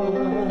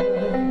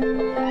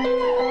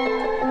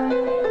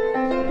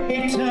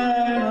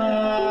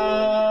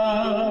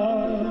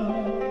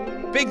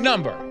 Big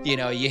number,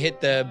 you hit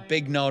the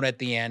big note at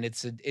the end.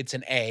 It's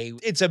an A.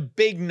 It's a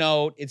big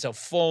note. It's a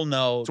full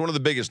note. It's one of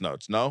the biggest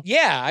notes, no?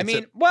 Yeah, I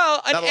mean,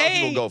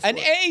 an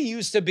A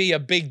used to be a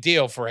big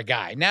deal for a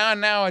guy.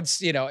 Now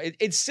it's,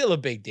 it's still a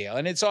big deal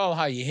and it's all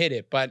how you hit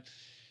it. But,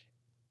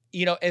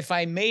 if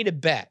I made a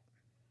bet,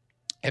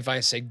 if I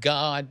said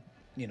God,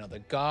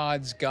 the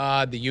gods,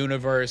 God, the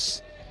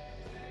universe,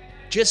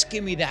 just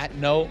give me that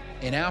note.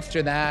 And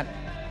after that,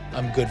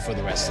 I'm good for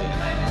the rest of the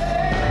night.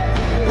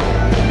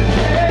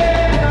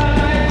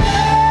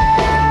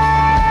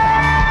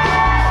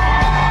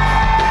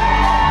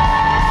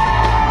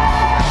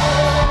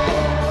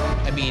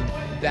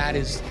 That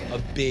is a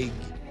big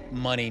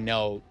money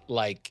note,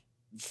 like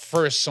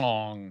first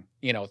song,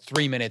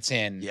 3 minutes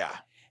in. Yeah.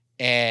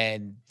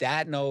 And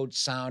that note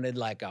sounded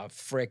like a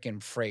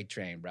freaking freight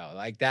train, bro.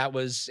 Like that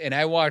was, and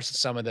I watched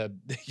some of the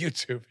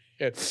YouTube.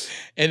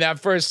 And that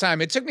first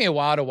time, it took me a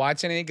while to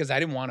watch anything because I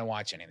didn't want to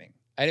watch anything.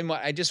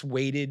 I just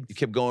waited. You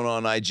kept going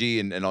on IG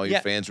and all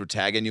your fans were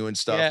tagging you and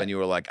stuff. And you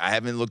were like, I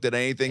haven't looked at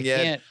anything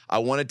yet. I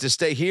wanted to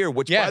stay here,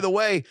 which by the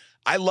way,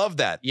 I love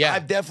that. Yeah.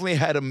 I've definitely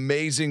had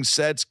amazing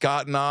sets,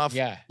 gotten off,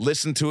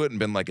 listened to it and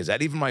been like, is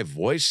that even my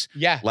voice?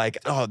 Yeah. Like,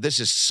 oh, this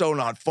is so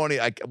not funny.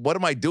 What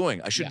am I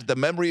doing? The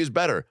memory is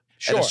better.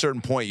 Sure. At a certain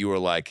point, you were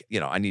like,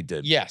 I need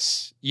to.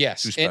 Yes. Do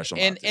special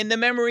and the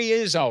memory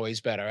is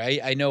always better.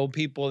 I know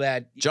people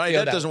that Johnny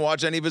Depp doesn't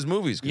watch any of his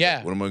movies. Yeah.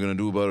 Like, what am I going to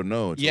do about it?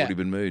 No, it's already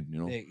been made.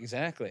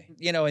 Exactly.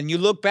 And you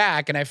look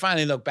back, and I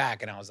finally look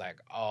back, and I was like,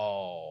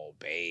 oh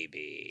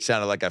baby.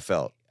 Sounded like I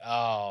felt.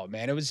 Oh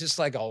man, it was just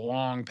like a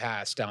long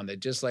pass down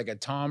just like a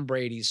Tom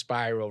Brady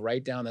spiral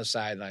right down the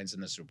sidelines in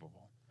the Super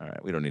Bowl. All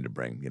right, we don't need to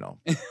bring,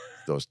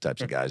 those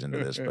types of guys into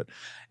this, but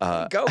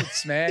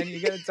goats, man,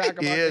 you got to talk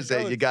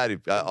about. You got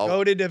it.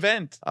 Goated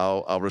event.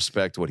 I'll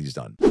respect what he's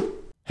done.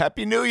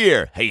 Happy New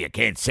Year. Hey, you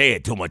can't say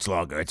it too much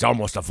longer. It's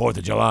almost the 4th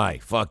of July.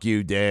 Fuck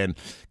you, Dan.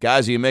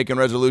 Guys, are you making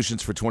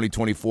resolutions for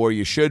 2024?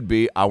 You should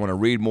be. I want to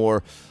read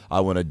more. I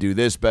want to do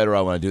this better.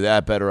 I want to do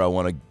that better. I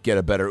want to get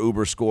a better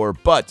Uber score.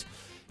 But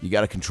You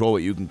got to control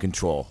what you can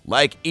control,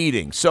 like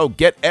eating. So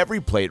get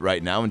Every Plate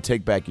right now and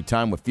take back your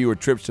time with fewer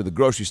trips to the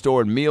grocery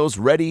store and meals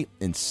ready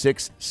in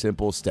 6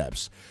 simple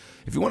steps.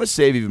 If you want to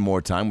save even more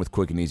time with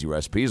quick and easy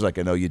recipes like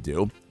I know you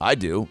do, I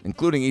do,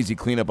 including easy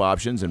cleanup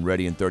options and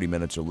ready in 30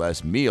 minutes or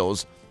less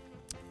meals,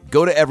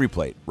 go to Every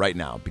Plate right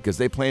now because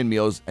they plan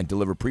meals and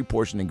deliver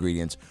pre-portioned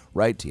ingredients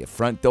right to your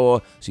front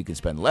door so you can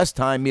spend less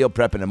time meal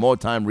prepping and more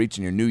time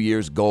reaching your New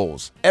Year's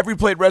goals. Every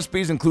Plate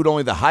recipes include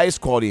only the highest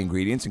quality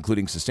ingredients,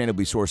 including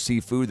sustainably sourced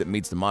seafood that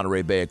meets the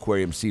Monterey Bay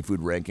Aquarium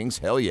seafood rankings.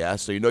 Hell yeah,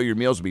 so you know your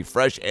meals will be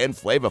fresh and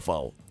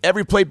flavorful.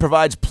 Every Plate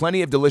provides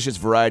plenty of delicious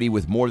variety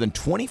with more than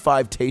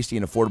 25 tasty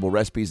and affordable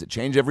recipes that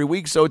change every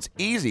week, so it's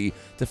easy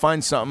to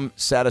find something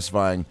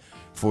satisfying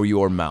for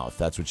your mouth.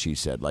 That's what she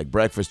said. Like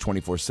breakfast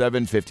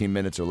 24/7, 15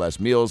 minutes or less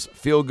meals,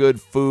 feel-good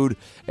food,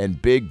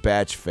 and big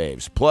batch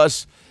faves.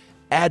 Plus,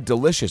 add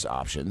delicious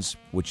options,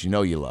 which you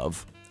know you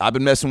love. I've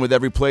been messing with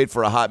Every Plate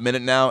for a hot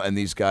minute now, and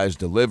these guys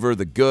deliver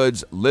the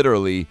goods,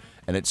 literally,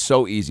 and it's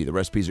so easy. The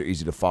recipes are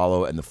easy to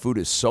follow, and the food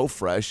is so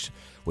fresh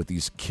with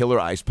these killer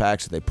ice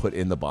packs that they put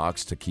in the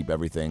box to keep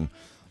everything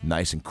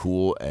nice and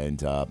cool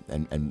and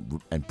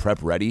prep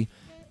ready.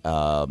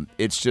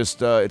 It's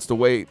just, it's the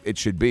way it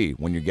should be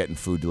when you're getting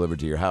food delivered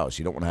to your house.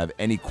 You don't want to have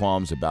any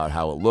qualms about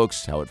how it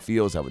looks, how it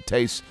feels, how it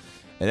tastes,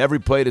 and Every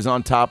Plate is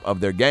on top of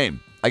their game.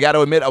 I got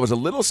to admit, I was a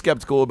little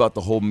skeptical about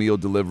the whole meal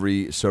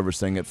delivery service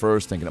thing at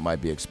first, thinking it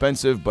might be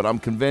expensive, but I'm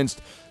convinced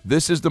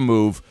this is the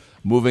move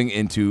moving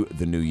into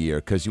the new year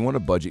because you want to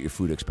budget your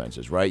food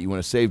expenses, right? You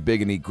want to save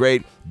big and eat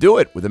great. Do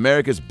it with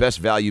America's best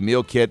value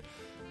meal kit,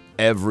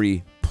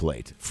 Every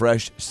Plate.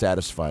 Fresh,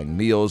 satisfying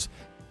meals.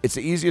 It's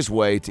the easiest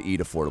way to eat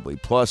affordably.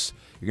 Plus,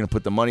 you're going to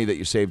put the money that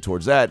you save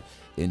towards that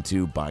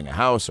into buying a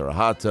house or a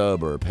hot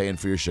tub or paying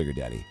for your sugar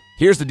daddy.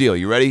 Here's the deal.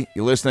 You ready?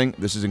 You listening?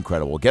 This is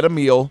incredible. Get a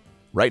meal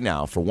right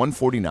now for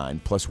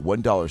 $149 plus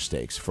 $1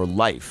 steaks for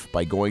life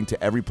by going to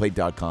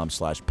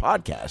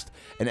everyplate.com/podcast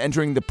and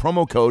entering the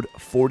promo code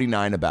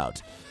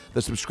 49about.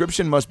 The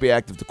subscription must be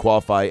active to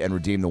qualify and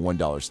redeem the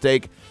 $1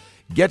 steak.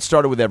 Get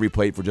started with Every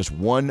Plate for just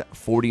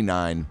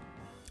 $1.49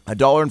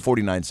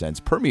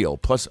 per meal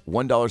plus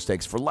 $1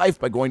 steaks for life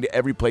by going to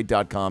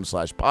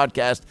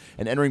everyplate.com/podcast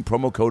and entering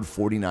promo code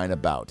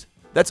 49about.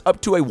 That's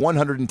up to a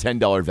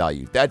 $110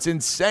 value. That's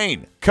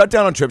insane. Cut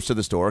down on trips to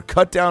the store,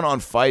 cut down on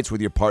fights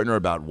with your partner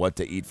about what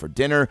to eat for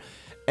dinner,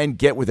 and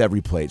get with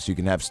Every Plate so you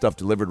can have stuff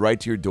delivered right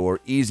to your door,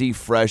 easy,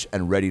 fresh,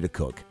 and ready to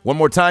cook. One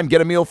more time, get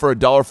a meal for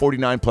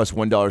 $1.49 plus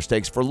 $1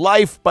 steaks for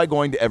life by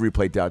going to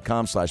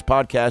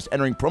everyplate.com/podcast,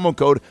 entering promo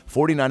code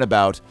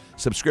 49about.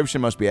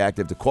 Subscription must be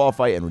active to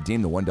qualify and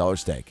redeem the $1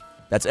 steak.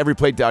 That's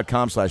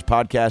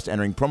everyplate.com/podcast,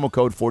 entering promo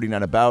code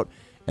 49about,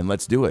 and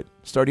let's do it.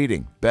 Start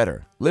eating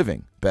better,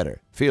 living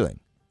better,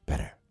 feeling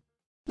better.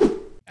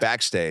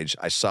 Backstage,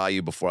 I saw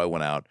you before I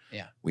went out.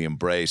 Yeah. We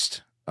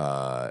embraced.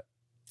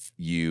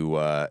 You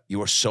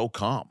were so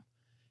calm.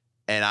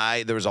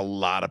 And there was a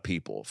lot of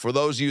people. For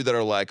those of you that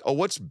are like, oh,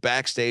 what's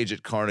backstage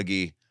at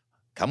Carnegie?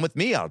 Come with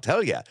me, I'll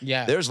tell you.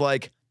 Yeah. There's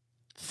like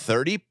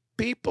 30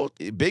 people,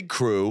 big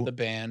crew. The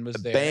band was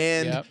there.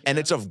 Band, and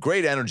it's of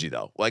great energy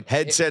though. Like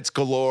headsets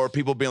galore,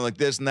 people being like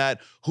this and that.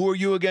 Who are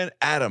you again?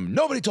 Adam.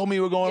 Nobody told me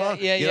you were going on.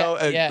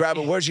 Grab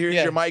it. Here's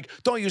your mic.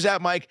 Don't use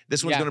that mic.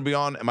 This one's going to be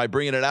on. Am I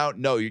bringing it out?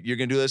 No, you're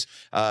going to do this.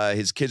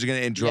 His kids are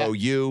going to intro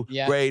you.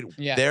 Yeah. Great.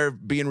 Yeah. They're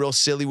being real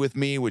silly with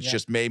me, which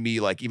just made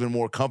me like even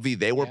more comfy.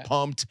 They were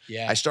pumped.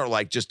 Yeah. I start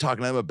like just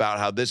talking to them about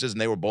how this is,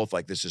 and they were both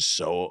like, this is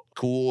so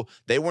cool.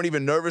 They weren't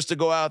even nervous to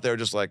go out. They were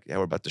just like, yeah,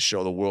 we're about to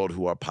show the world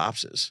who our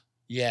pops is.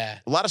 Yeah.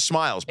 A lot of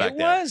smiles back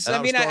there. It was. And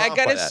I mean, thrown I off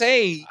got by to that.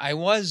 say, I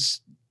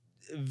was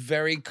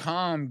very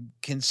calm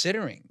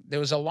considering. There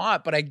was a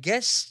lot, but I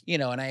guess,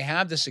 and I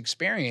have this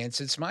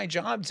experience. It's my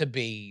job to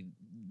be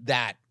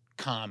that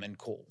calm and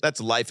cool. That's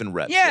life and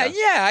reps.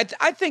 Yeah.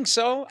 I think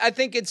so. I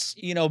think it's,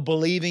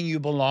 believing you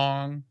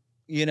belong,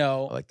 I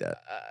like that.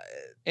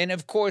 and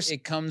of course,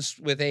 it comes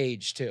with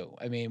age too.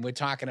 I mean, we're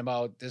talking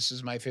about this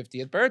is my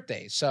 50th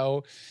birthday.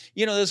 So,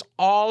 there's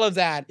all of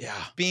that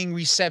being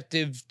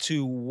receptive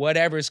to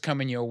whatever's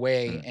coming your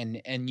way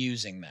and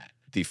using that.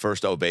 The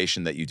first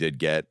ovation that you did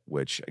get,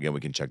 which again, we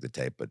can check the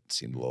tape, but it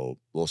seemed a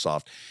little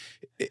soft,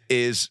 it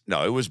was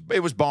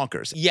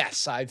bonkers.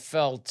 Yes, I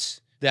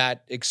felt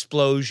that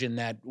explosion,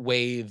 that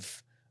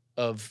wave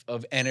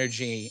of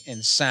energy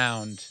and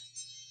sound.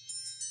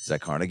 Is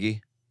that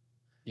Carnegie?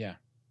 Yeah.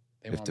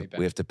 They want me back.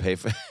 We have to pay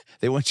for.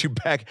 They want you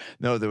back.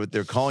 No,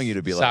 they're calling you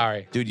to be Sorry.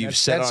 like, dude,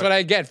 That's what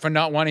I get for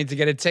not wanting to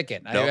get a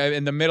ticket. No.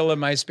 In the middle of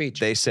my speech.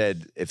 They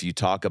said if you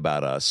talk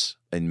about us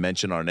and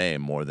mention our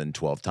name more than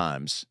 12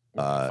 times,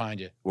 we're gonna find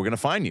you. We're gonna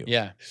find you.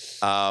 Yeah.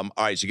 All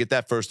right. So you get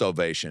that first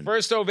ovation.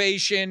 First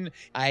ovation.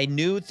 I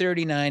knew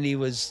 3090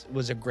 was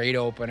a great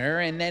opener,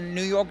 and then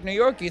New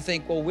York. You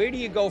think, well, where do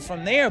you go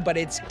from there? But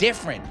it's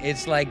different.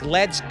 It's like,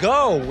 let's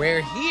go.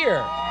 We're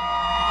here.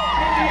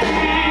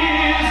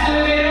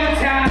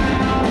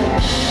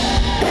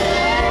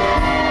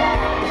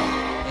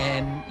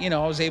 And,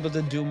 I was able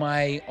to do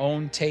my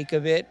own take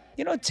of it.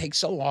 It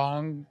takes a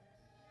long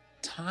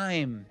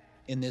time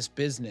in this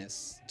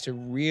business to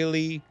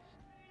really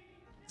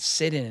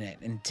sit in it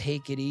and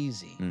take it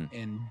easy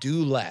and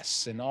do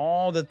less, and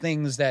all the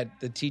things that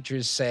the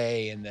teachers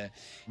say and the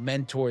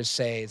mentors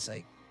say. It's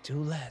like, do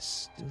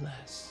less, do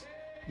less.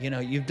 You know,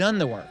 you've done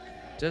the work.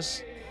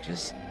 Just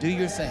do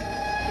your thing.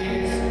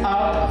 It's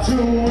up to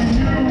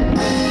you.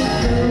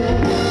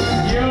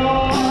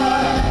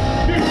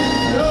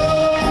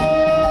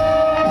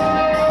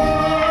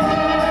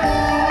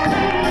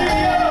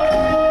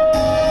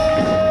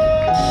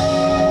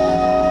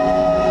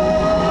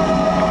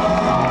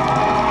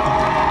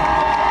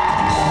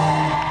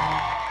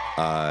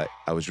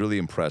 I was really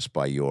impressed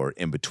by your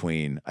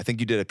in-between. I think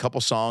you did a couple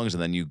songs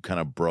and then you kind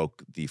of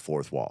broke the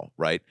fourth wall,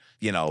 right?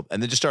 You know,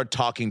 and then just started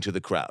talking to the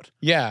crowd.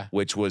 Yeah.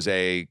 Which was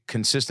a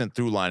consistent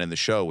through line in the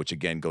show, which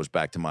again goes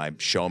back to my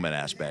showman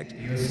aspect.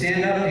 You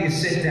stand up, you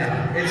sit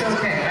down. It's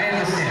okay, I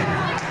understand.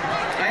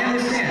 I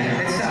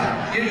understand. It's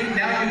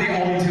now you're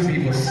the only two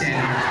people standing.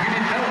 You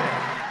didn't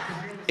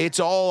know it.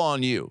 It's all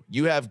on you.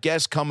 You have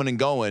guests coming and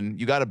going.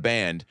 You got a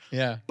band.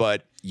 Yeah.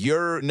 But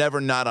you're never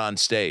not on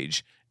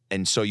stage.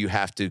 And so you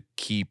have to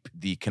keep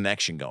the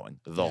connection going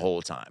the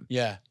whole time.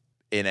 Yeah.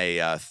 In a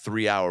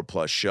 3-hour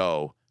plus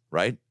show,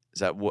 right?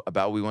 Is that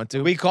about what we went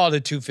to? We called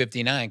it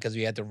 2:59 because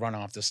we had to run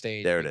off the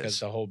stage. There it because is.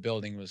 the whole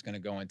building was going to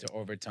go into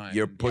overtime.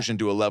 You're pushing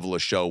to a level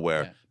of show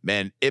where,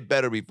 man, it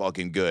better be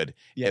fucking good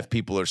if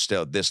people are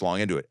still this long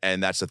into it.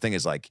 And that's the thing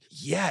is like,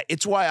 yeah,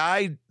 it's why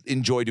I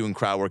enjoy doing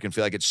crowd work and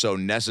feel like it's so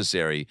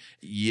necessary.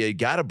 You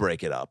got to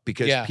break it up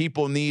because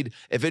people need,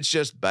 if it's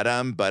just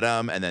ba-dum,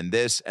 ba-dum, and then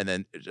this, and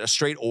then a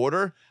straight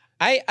order.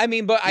 I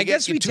mean, but I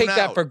guess we take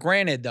that for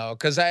granted, though,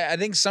 because I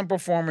think some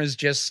performers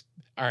just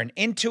aren't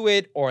into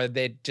it or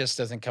that just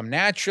doesn't come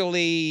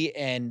naturally,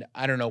 and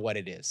I don't know what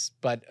it is.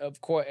 But,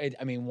 of course,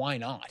 I mean, why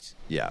not?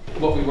 Yeah.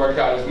 What we worked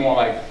out is more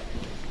like,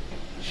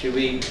 should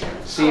we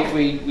see if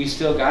we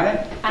still got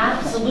it?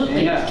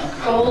 Absolutely.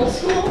 Yeah. Old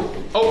school?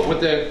 Oh,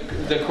 with the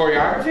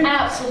choreography?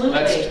 Absolutely.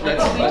 Let's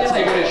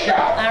give it a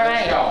shot. All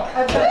right.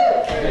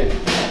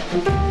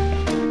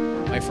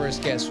 My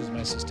first guest was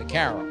my sister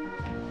Carol,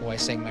 who I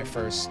sang my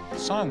first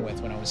song with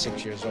when I was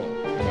 6 years old.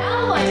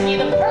 Now might be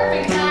the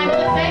perfect time to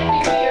thank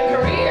me for your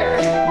career.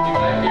 You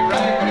might be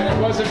right, but if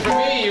it wasn't for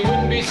me, you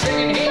wouldn't be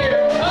singing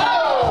here.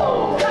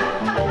 Oh!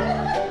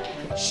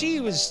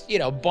 She was, you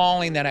know,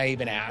 bawling that I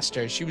even asked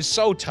her. She was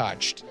so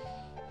touched.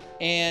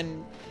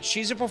 And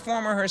she's a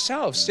performer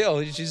herself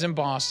still. She's in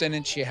Boston,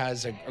 and she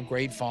has a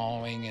great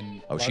following.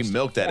 And she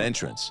milked that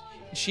entrance.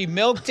 She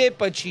milked it,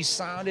 but she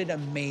sounded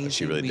amazing.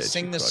 She really we did.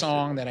 sing the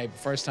song that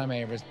first time I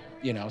ever,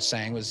 you know,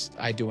 sang was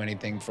I Do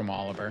Anything from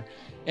Oliver.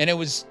 And it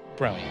was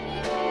brilliant.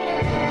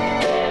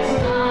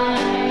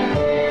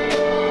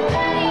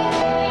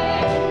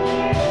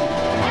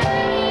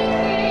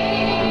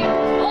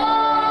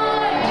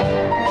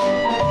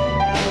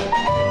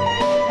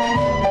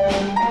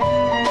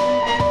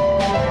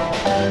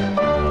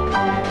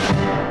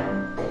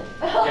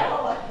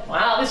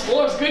 Wow, this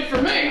floor's good for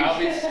me.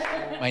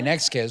 My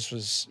next guest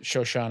was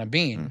Shoshana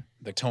Bean,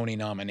 the Tony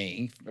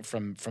nominee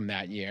from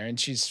that year, and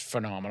she's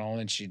phenomenal,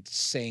 and she'd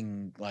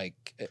sing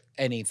like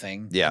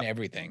anything and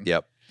everything.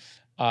 Yep.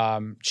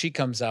 She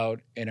comes out,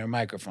 and her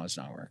microphone's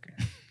not working.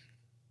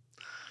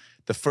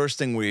 The first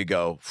thing where you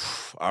go,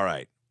 all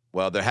right,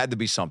 well, there had to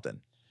be something.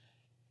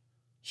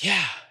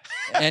 Yeah.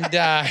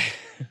 And,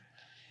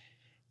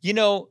 you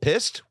know.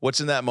 Pissed?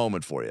 What's in that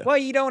moment for you? Well,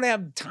 you don't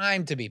have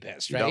time to be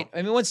pissed, right?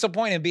 I mean, what's the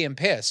point of being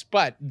pissed?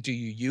 But do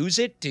you use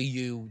it? Do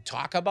you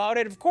talk about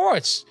it? Of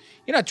course.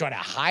 You're not trying to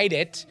hide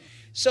it.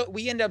 So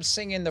we end up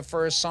singing the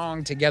first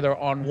song together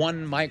on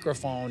one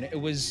microphone.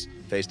 It was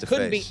face to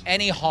couldn't face. be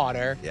any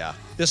hotter. Yeah.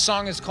 The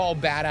song is called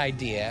Bad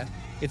Idea.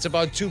 It's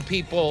about two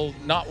people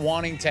not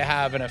wanting to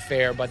have an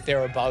affair, but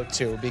they're about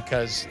to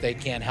because they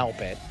can't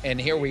help it.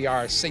 And here we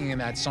are singing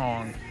that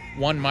song,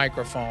 one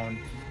microphone.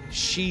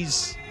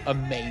 She's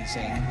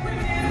amazing.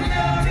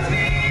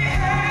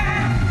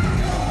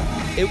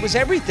 It was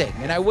everything,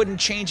 and I wouldn't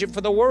change it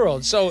for the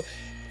world. So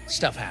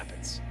stuff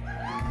happens.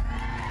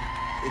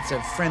 It's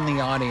a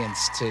friendly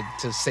audience,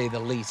 to say the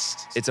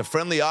least. It's a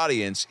friendly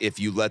audience if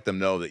you let them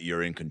know that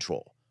you're in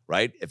control,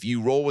 right? If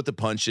you roll with the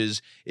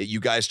punches,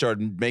 you guys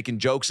started making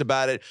jokes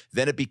about it.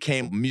 Then it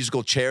became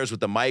musical chairs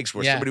with the mics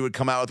where somebody would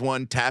come out with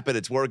one, tap it,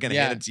 it's working,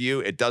 hand it to you.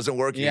 It doesn't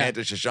work, you hand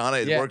it to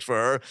Shoshana, it works for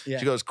her.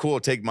 She goes, cool,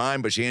 take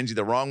mine, but she hands you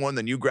the wrong one.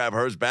 Then you grab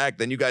hers back.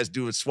 Then you guys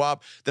do a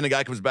swap. Then the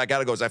guy comes back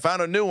out and goes, I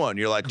found a new one.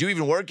 You're like, do you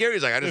even work here?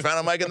 He's like, I just found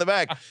a mic in the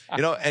back.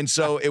 You know, and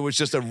so it was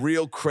just a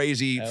real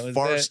crazy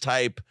farce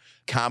type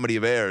comedy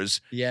of errors.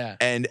 Yeah.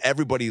 And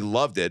everybody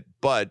loved it,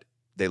 but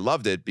they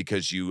loved it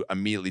because you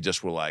immediately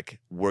just were like,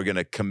 we're going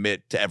to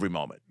commit to every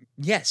moment.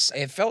 Yes.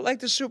 It felt like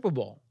the Super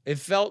Bowl. It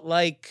felt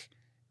like,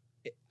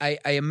 I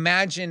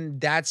imagine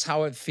that's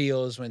how it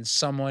feels when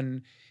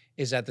someone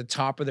is at the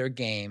top of their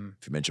game.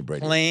 If you mention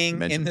Brady,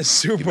 playing in the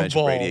Super Bowl. If you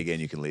mention Brady again,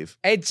 you can leave.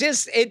 It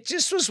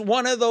just was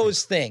one of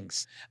those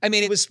things. I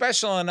mean, it was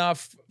special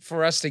enough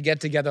for us to get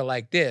together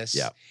like this.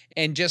 Yeah.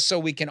 And just so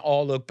we can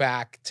all look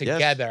back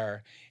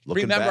together.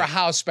 Looking remember back.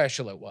 how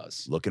special it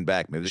was. Looking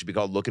back. Maybe this should be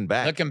called Looking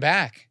Back. Looking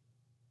back.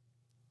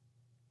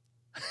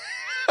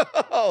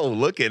 Oh,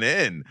 looking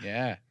in.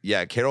 Yeah.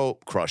 Yeah, Carol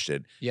crushed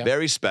it. Yeah.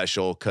 Very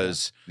special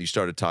because you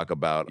started to talk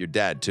about your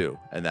dad, too.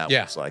 And that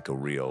was like a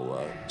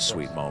real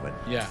sweet moment.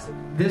 Yeah.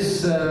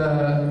 This,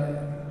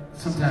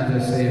 sometimes I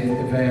say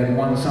if I had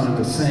one song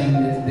to sing,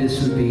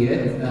 this would be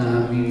it.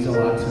 Means a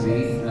lot to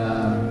me.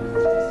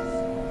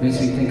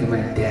 Makes me think of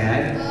my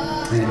dad.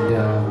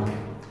 And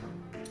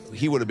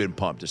he would have been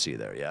pumped to see you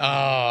there, yeah.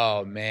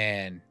 Oh,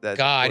 man.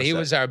 God, he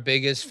was our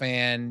biggest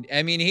fan.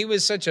 I mean, he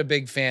was such a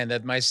big fan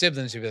that my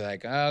siblings would be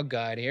like, oh,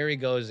 God, here he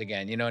goes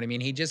again. You know what I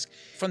mean? He just,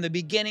 from the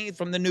beginning,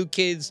 from the New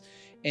Kids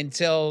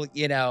until,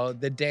 you know,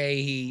 the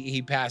day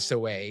he passed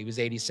away. He was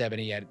 87.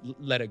 He had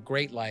led a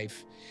great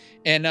life.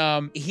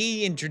 And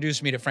he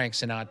introduced me to Frank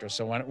Sinatra.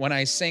 So when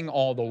I sing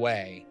All the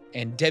Way,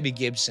 and Debbie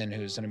Gibson,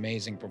 who's an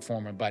amazing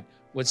performer, but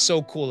what's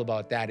so cool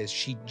about that is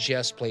she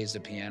just plays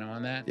the piano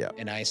on that,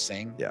 and I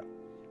sing. Yeah.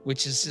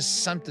 Which is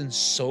just something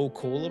so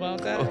cool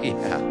about that. Oh, yeah.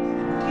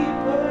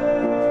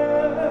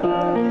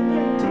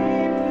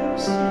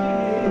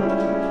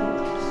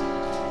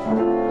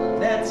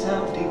 That's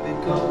how deep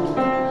it goes.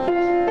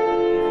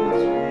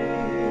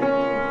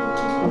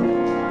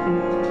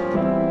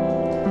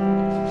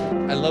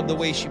 I love the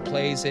way she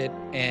plays it,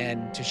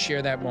 and to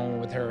share that moment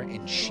with her.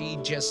 And she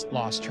just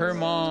lost her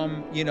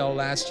mom, you know,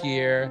 last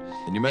year.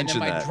 And you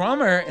mentioned then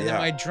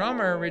my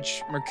drummer,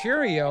 Rich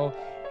Mercurio,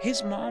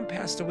 his mom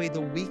passed away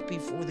the week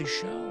before the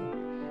show.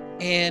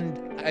 And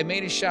I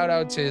made a shout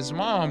out to his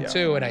mom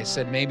too. And I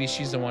said, maybe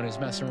she's the one who's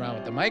messing around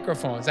with the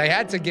microphones. I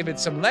had to give it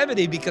some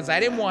levity because I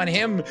didn't want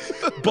him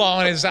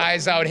bawling his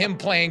eyes out, him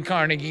playing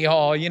Carnegie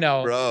Hall, you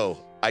know. Bro,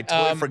 I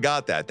totally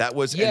forgot that. That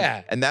was,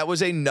 and that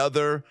was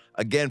another,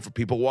 again, for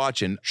people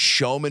watching,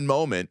 showman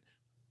moment,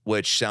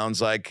 which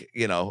sounds like,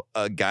 you know,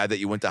 a guy that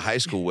you went to high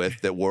school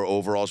with that wore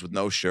overalls with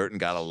no shirt and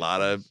got a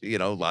lot of, you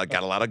know,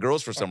 got a lot of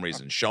girls for some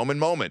reason. Showman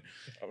moment.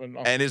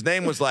 And his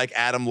name was like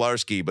Adam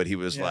Larsky, but he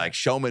was like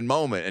showman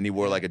moment. And he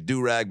wore like a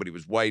do-rag, but he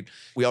was white.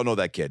 We all know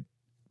that kid.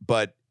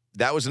 But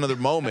that was another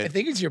moment. I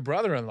think it's your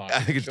brother-in-law. I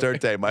think it's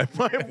Dirte. My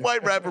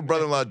white rapper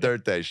brother-in-law,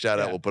 Dirte.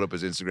 Shout out. We'll put up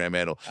his Instagram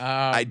handle.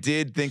 I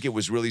did think it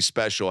was really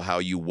special how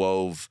you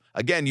wove,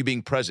 again, you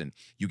being present.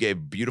 You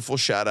gave beautiful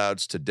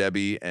shout-outs to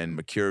Debbie and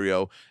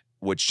Mercurio,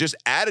 which just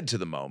added to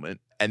the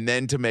moment. And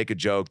then to make a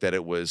joke that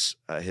it was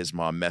his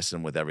mom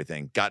messing with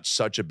everything got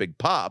such a big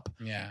pop.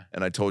 Yeah.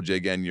 And I told you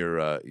again,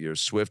 you're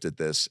swift at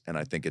this. And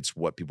I think it's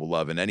what people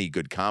love in any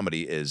good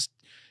comedy is,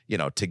 you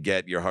know, to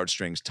get your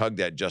heartstrings tugged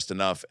at just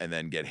enough and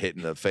then get hit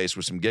in the face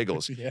with some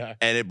giggles. Yeah.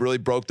 And it really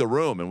broke the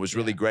room and was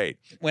really great.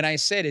 When I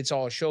said it's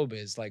all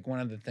showbiz, like one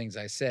of the things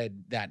I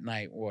said that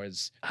night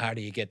was, how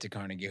do you get to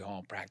Carnegie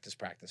Hall? Practice,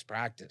 practice,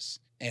 practice.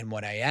 And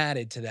what I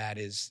added to that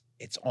is,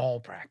 it's all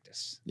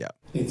practice. Yeah.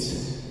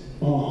 it's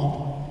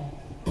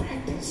all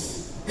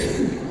practice.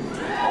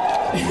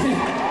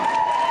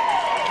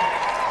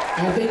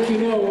 I think, you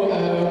know,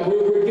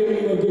 we're giving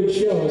you a good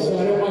show, so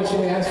I don't want you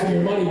to ask for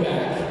your money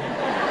back.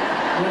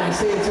 When I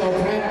say it's all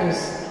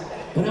practice,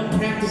 but I'm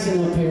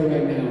practicing up here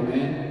right now,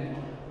 man.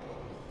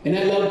 And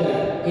I love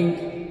that.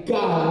 And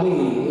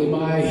golly, am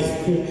I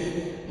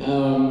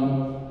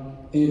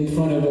in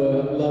front of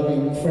a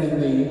loving,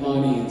 friendly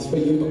audience.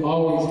 But you've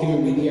always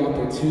given me the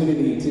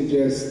opportunity to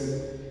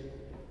just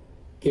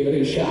give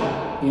it a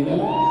shot, you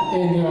know?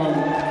 And we love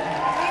you!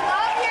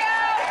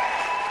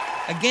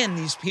 Again,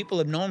 these people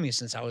have known me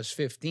since I was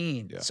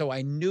 15. So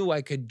I knew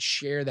I could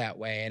share that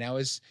way. And I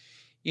was,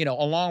 you know,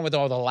 along with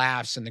all the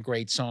laughs and the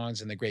great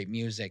songs and the great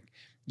music,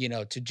 you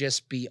know, to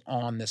just be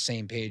on the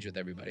same page with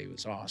everybody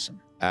was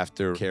awesome.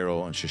 After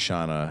Carol and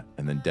Shoshana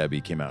and then Debbie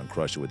came out and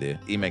crushed it with you,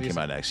 E-Man came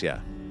out next, yeah.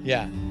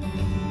 Yeah.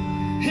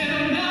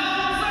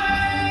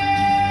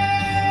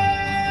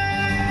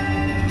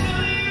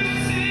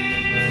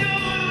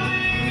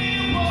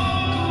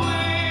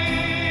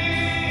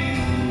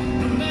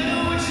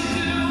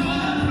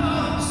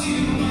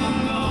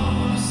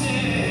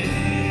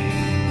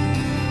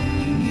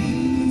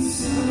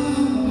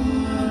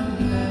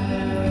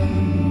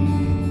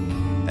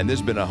 And this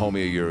has been a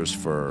homie of yours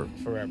for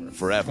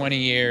forever. 20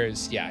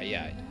 years.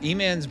 Yeah.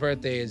 E-Man's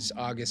birthday is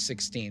August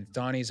 16th.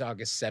 Donnie's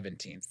August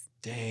 17th.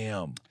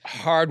 Damn.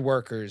 Hard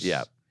workers.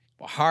 Yeah.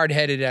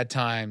 Hard-headed at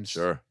times.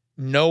 Sure.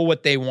 Know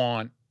what they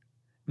want.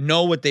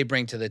 Know what they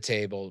bring to the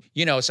table.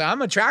 You know, so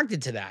I'm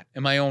attracted to that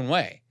in my own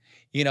way.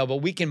 You know,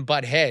 but we can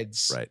butt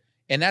heads. Right.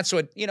 And that's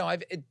what, you know,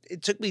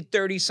 it took me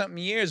 30-something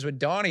years with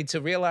Donnie to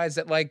realize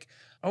that, like,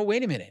 oh,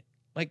 wait a minute.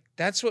 Like,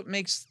 that's what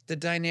makes the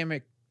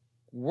dynamic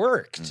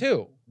work,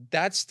 too.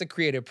 That's the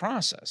creative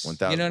process.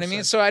 1,000%. You know what I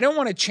mean? So I don't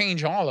want to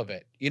change all of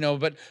it, you know,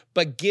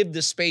 but give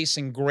the space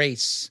and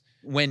grace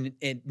when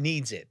it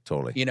needs it.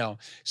 Totally. You know,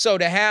 so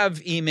to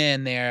have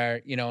E-Man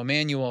there, you know,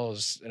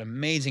 Emmanuel's an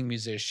amazing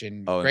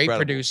musician, great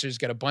producer, he's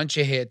got a bunch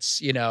of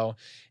hits, you know,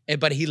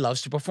 but he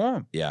loves to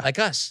perform. Yeah. Like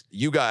us.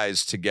 You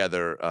guys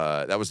together,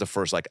 that was the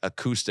first like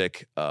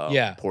acoustic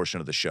portion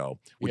of the show,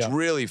 which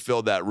really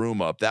filled that room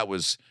up. That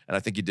was, and I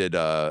think you did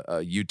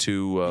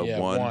U2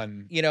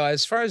 one. You know,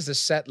 as far as the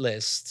set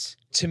list,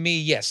 to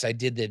me, yes, I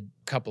did the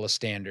couple of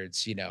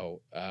standards, you know,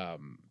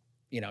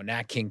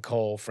 Nat King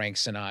Cole, Frank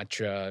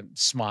Sinatra,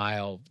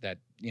 Smile that,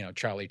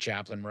 Charlie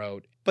Chaplin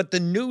wrote. But the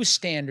new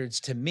standards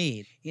to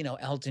me,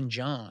 Elton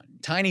John,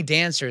 Tiny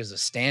Dancer is a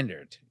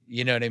standard.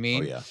 You know what I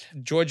mean? Oh, yeah.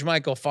 George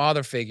Michael,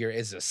 Father Figure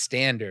is a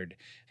standard.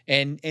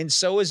 And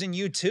so is in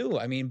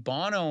U2. I mean,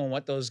 Bono and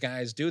what those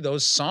guys do,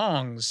 those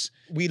songs,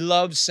 we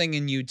love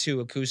singing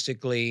U2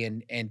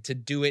 acoustically, and to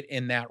do it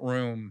in that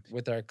room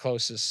with our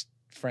closest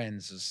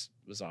friends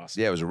was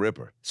awesome. Yeah, it was a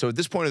ripper. So at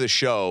this point of the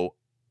show,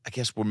 I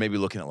guess we're maybe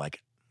looking at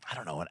like, I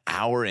don't know, an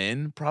hour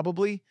in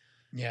probably.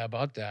 Yeah,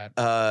 about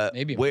that.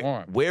 Maybe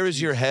more. Where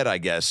is your head, I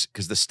guess?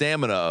 Because the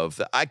stamina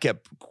I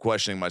kept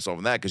questioning myself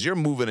on that because you're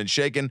moving and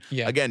shaking.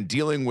 Yeah. Again,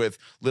 dealing with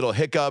little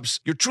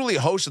hiccups. You're truly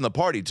hosting the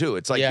party, too.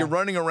 It's like you're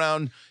running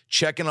around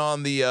checking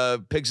on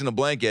the pigs in a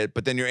blanket,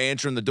 but then you're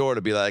answering the door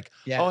to be like,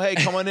 oh, hey,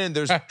 come on in.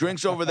 There's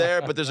drinks over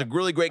there, but there's a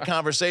really great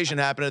conversation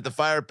happening at the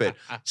fire pit.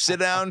 Sit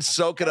down,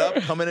 soak it up,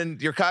 come in,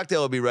 and your cocktail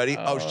will be ready.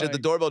 Oh shit, the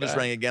doorbell just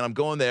rang again. I'm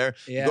going there.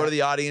 Yeah. You go to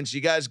the audience.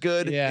 You guys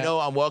good? Yeah.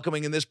 I'm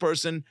welcoming in this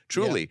person.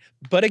 Truly.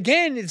 Yeah. But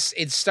again,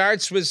 it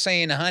starts with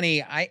saying,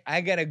 honey, I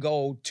got to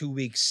go 2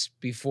 weeks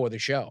before the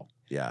show.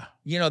 Yeah.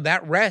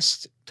 That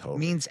rest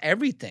means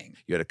everything.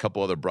 You had a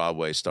couple other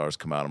Broadway stars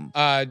come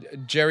out.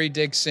 Jerry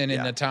Dixon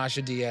and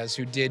Natasha Diaz,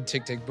 who did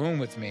Tick, Tick, Boom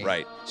with me.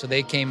 Right. So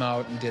they came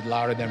out and did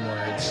Louder Than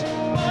Words.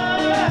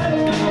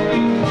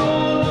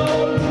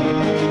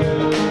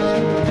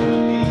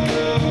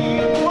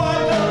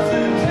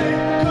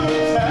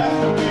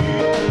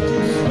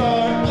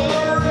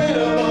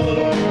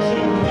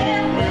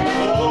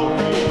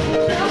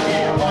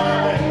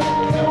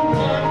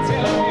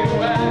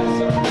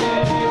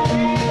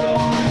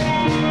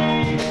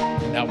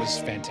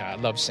 Fantastic.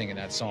 I love singing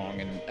that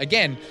song. And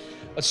again,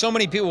 so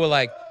many people were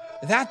like,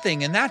 that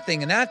thing and that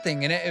thing and that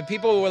thing. And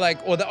people were like,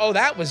 oh,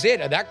 that was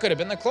it. Or that could have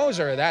been the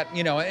closer. Or that,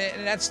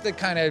 and that's the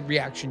kind of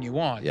reaction you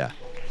want. Yeah.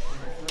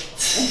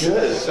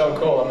 Good. So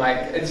cool. I'm like,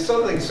 it's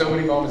so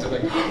many moments of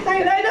like,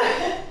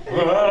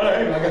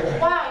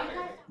 wow.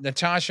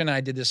 Natasha and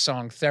I did this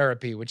song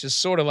Therapy, which is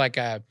sort of like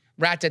a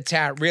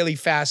rat-tat-tat, really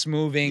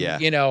fast-moving,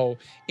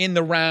 in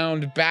the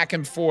round, back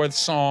and forth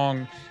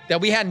song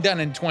that we hadn't done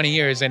in 20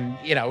 years, and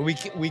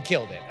we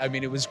killed it. I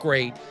mean, it was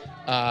great.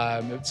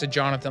 It's a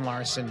Jonathan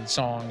Larson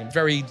song and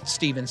very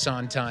Stephen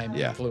Sondheim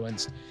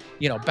influenced.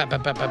 Bat,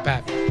 bat, bat, bat,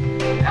 bat.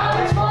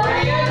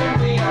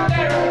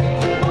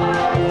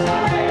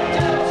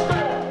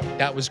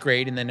 That was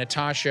great, and then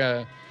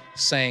Natasha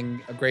sang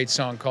a great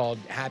song called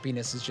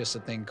Happiness Is Just a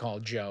Thing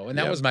Called Joe. And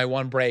that was my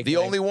one break. The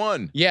only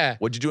one. Yeah.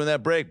 What'd you do in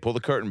that break? Pull the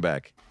curtain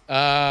back. Take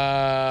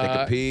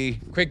a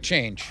pee. Quick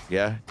change.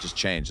 Yeah, just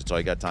change. That's all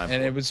you got time for.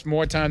 And it was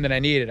more time than I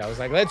needed. I was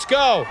like, let's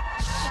go.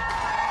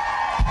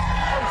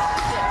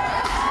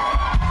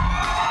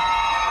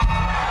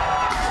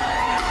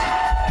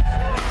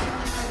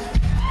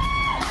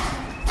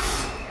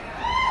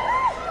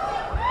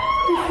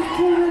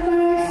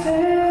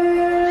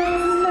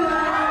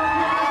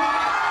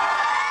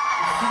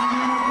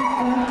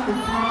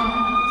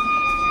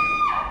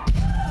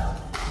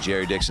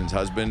 Jerry Dixon's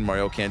husband,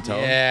 Mario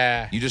Cantone.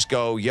 Yeah. You just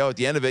go, at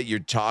the end of it, you're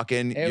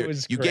talking.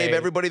 You gave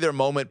everybody their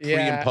moment pre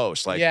and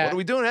post. Like, what are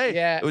we doing? Hey.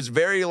 Yeah. It was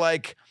very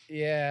like,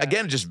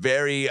 again, just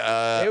very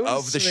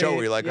of the show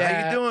where you're like,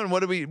 how you doing?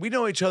 What do we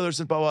know each other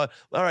since blah, blah.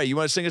 All right, you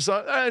want to sing a song?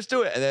 All right, let's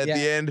do it. And then at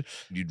the end,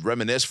 you'd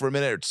reminisce for a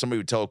minute, or somebody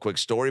would tell a quick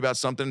story about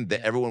something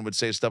that everyone would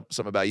say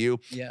something about you.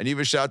 Yeah. And you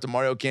even shout out to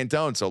Mario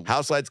Cantone. So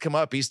house lights come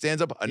up, he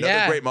stands up.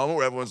 Another great moment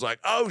where everyone's like,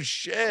 oh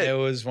shit. It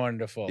was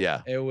wonderful.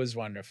 Yeah. It was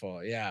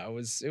wonderful. Yeah, it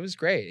was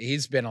great.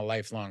 He's been a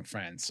lifelong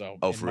friend. So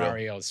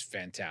Mario's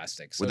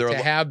fantastic. So to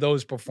have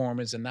those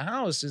performers in the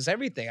house is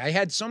everything. I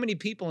had so many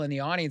people in the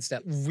audience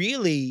that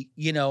really,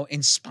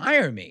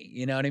 inspire me.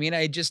 You know what I mean?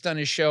 I had just done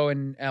a show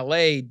in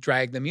LA,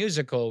 Drag the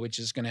Musical, which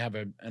is going to have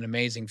an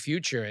amazing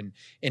future. And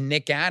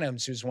Nick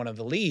Adams, who's one of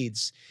the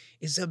leads,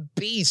 is a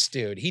beast,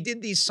 dude. He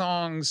did these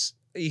songs,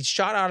 he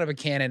shot out of a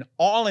cannon,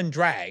 all in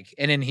drag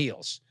and in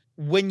heels.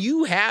 When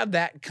you have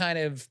that kind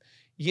of,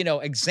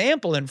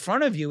 example in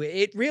front of you,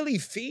 it really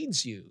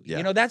feeds you.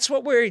 Yeah. That's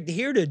what we're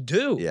here to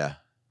do. Yeah.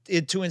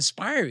 To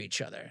inspire each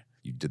other.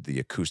 You did the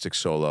acoustic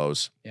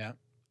solos. Yeah.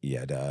 You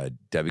had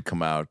Debbie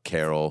come out,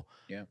 Carol.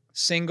 Yeah.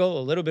 Single,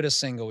 a little bit of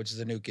Single, which is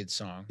a New Kids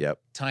song. Yep.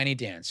 Tiny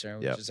Dancer,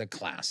 which is a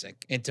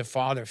classic. Into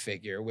Father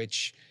Figure,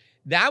 which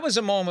that was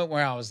a moment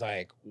where I was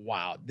like,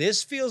 wow,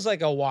 this feels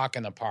like a walk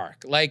in the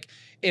park. Like,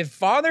 if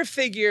Father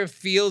Figure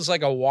feels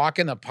like a walk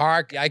in the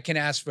park, I can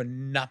ask for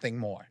nothing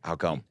more. How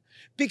come?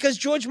 Because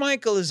George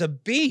Michael is a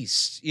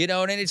beast,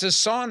 and it's a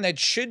song that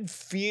should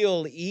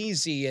feel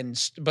easy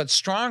but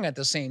strong at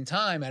the same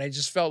time. And I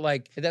just felt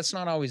like that's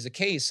not always the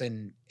case,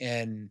 and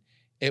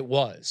it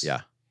was.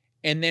 Yeah.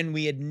 And then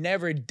we had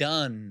never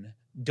done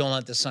Don't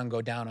Let the Sun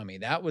Go Down on Me.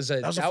 That was a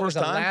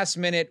last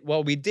minute.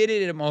 Well, we did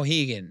it at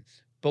Mohegan,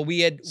 but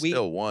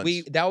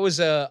that was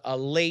a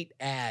late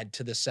add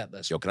to the set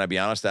list. Yo, can I be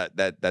honest?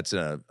 That's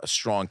a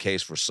strong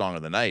case for Song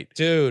of the Night.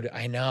 Dude,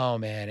 I know,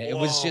 man. It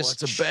was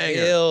just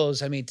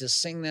chills. I mean, to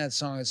sing that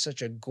song, it's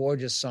such a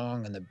gorgeous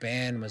song, and the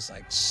band was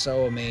like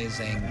so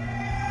amazing.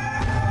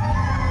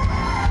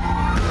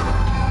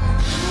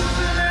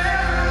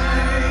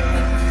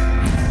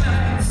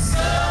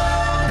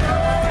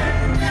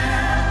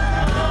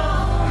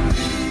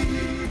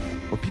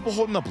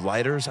 people holding up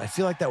lighters? I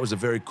feel like that was a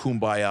very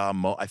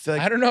kumbaya I feel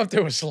like I don't know if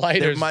there was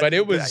lighters, but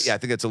it was. Yeah, I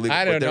think that's illegal.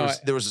 I don't know.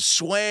 There was a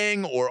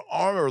swing or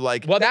arm or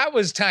like. Well, that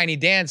was Tiny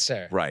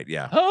Dancer. Right.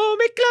 Yeah. Hold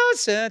me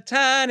closer,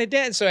 Tiny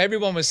Dancer. So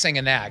everyone was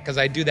singing that because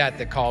I do that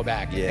to call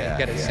back. Yeah.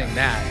 You got to sing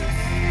that.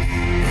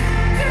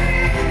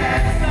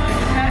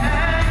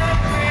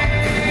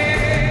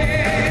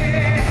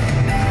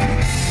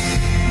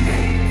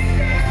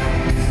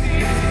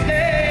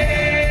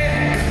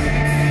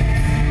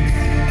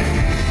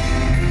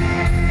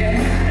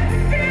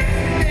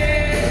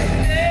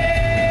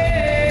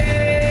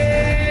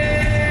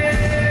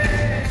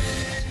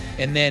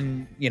 And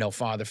then,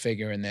 Father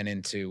Figure, and then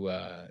into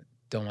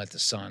Don't Let the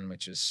Sun,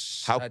 which is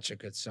such a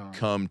good song.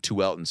 Come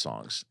two Elton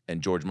songs.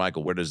 And George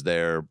Michael, where does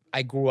their...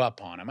 I grew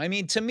up on him. I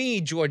mean, to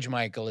me, George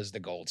Michael is the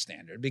gold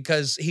standard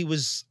because he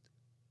was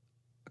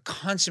a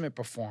consummate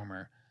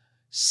performer,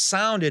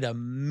 sounded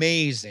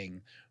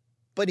amazing,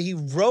 but he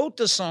wrote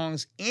the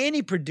songs and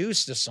he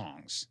produced the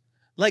songs.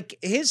 Like,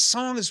 his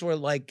songs were,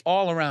 like,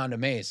 all around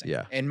amazing,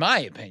 in my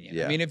opinion.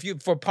 Yeah. I mean,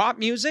 for pop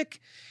music...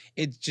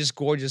 It's just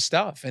gorgeous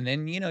stuff. And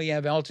then, you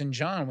have Elton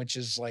John, which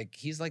is like,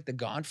 he's like the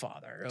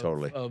godfather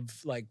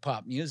of like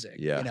pop music,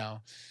 We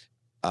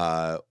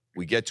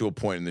get to a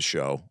point in the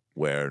show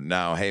where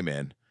now, hey,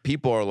 man,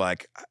 people are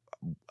like,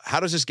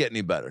 how does this get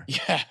any better?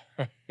 Yeah.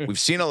 We've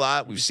seen a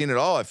lot. We've seen it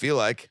all, I feel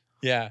like.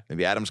 Yeah.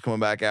 Maybe Adam's coming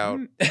back out.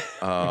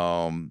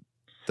 Doesn't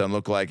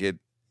look like it.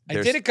 I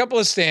did a couple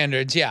of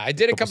standards. Yeah, I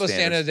did a couple of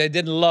standards. I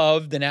did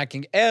Love, the Nat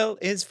King. L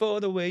is for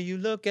the way you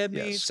look at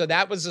me. Yes. So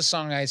that was the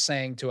song I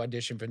sang to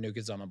audition for New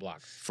Kids on the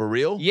Block. For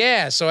real?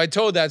 Yeah, so I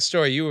told that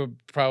story. You were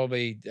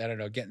probably, I don't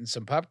know, getting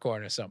some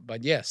popcorn or something.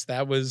 But yes,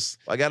 that was...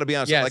 I got to be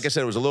honest. Yes. Like I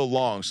said, it was a little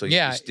long, so you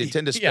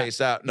tend to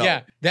space out. No.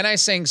 Yeah. Then I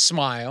sang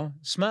Smile.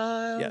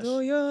 Smile,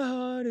 though your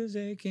heart is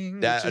aching.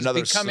 That, which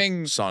another is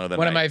becoming song of the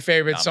one of night. my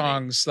favorite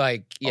songs.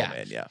 Like, yeah. Oh,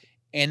 man, yeah.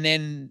 And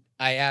then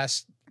I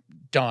asked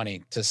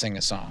Donnie to sing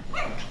a song.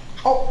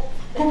 Oh,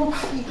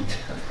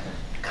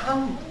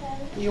 come.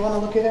 You want to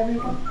look at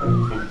everyone?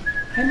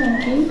 Hi,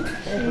 Monkey.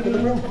 Hey, look at the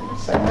room.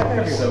 Say hi to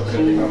everyone. So good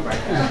to go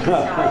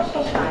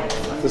back.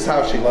 This is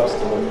how she loves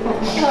to look.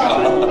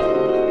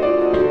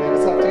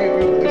 It's up to you.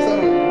 There's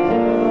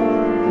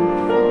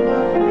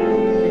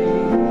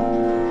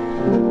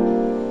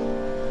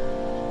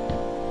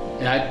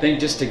And I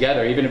think just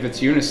together, even if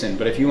it's unison,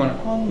 but if you want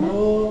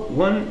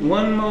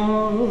one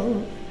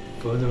more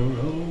for the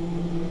road.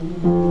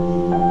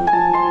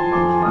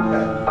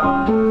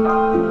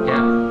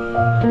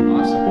 Yeah.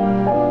 Awesome.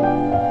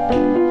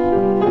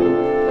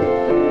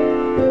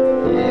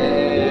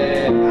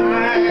 Yeah.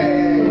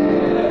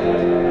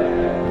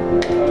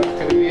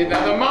 Gonna be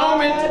another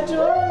moment.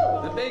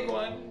 The big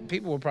one.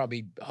 People were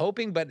probably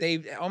hoping, but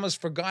they almost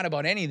forgot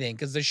about anything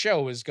because the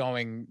show was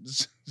going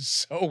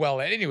so well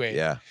anyway.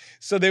 Yeah.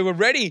 So they were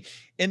ready.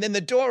 And then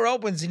the door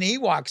opens and he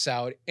walks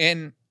out,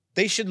 and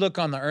they should look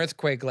on the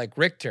earthquake like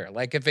Richter.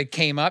 Like if it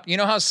came up, you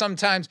know how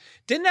sometimes,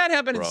 didn't that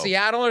happen in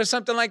Seattle or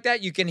something like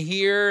that? You can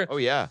hear, oh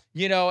yeah,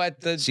 at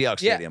the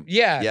Seahawks Stadium.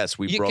 Yeah. Yes,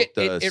 we broke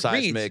the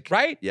seismic. Reads,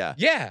 right? Yeah.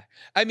 Yeah.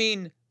 I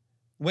mean,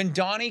 when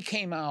Donnie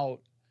came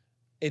out,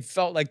 it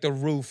felt like the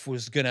roof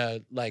was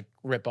gonna like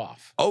rip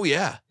off. Oh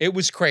yeah. It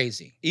was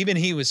crazy. Even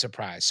he was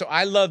surprised. So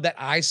I love that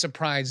I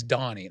surprised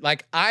Donnie.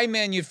 Like I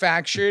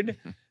manufactured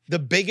the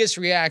biggest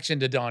reaction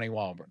to Donnie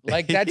Wahlberg.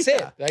 Like that's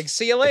it. Like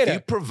see you later. If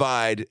you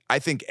provide, I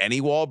think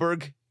any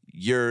Wahlberg,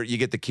 you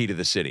get the key to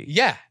the city.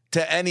 Yeah.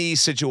 To any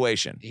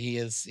situation.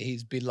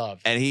 He's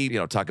beloved. And he,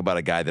 talk about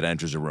a guy that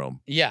enters a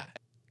room. Yeah.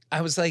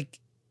 I was like,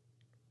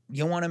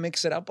 you want to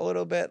mix it up a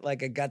little bit?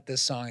 Like I got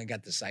this song, I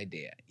got this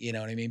idea. You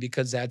know what I mean?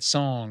 Because that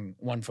song,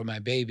 one for my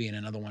baby and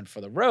another one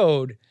for the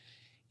road,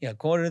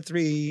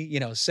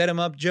 2:45, set him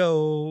up,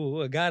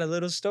 Joe. I got a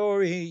little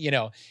story.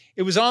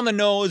 It was on the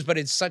nose, but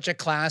it's such a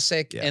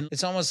classic. Yeah. And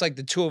it's almost like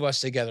the two of us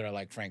together are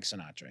like Frank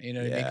Sinatra. You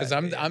know what I mean? Because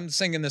I'm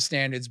singing the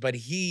standards, but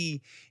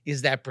he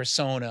is that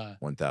persona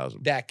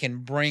 1000 that can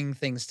bring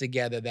things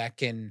together, that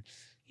can,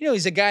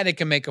 he's a guy that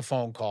can make a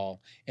phone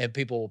call and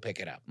people will pick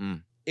it up.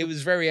 It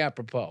was very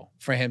apropos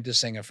for him to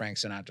sing a Frank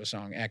Sinatra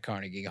song at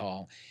Carnegie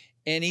Hall.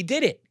 And he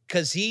did it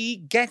because he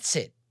gets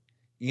it.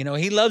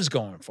 He loves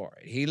going for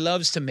it. He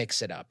loves to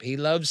mix it up. He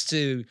loves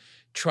to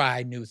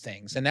try new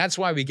things. And that's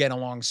why we get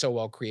along so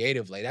well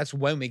creatively. That's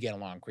when we get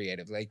along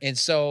creatively. And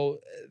so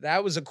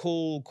that was a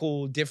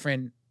cool,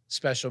 different,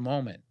 special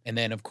moment. And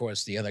then, of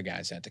course, the other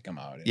guys had to come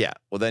out. Yeah.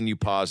 Well, then you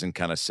paused and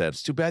kind of said,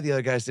 it's too bad the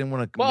other guys didn't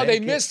want to Well, they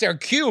missed their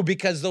cue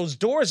because those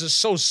doors are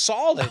so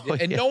solid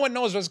and no one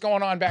knows what's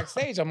going on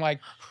backstage. I'm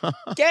like,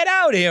 get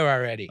out here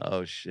already.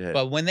 Oh, shit.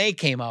 But when they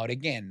came out,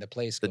 again, the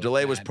place The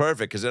delay was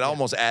perfect because it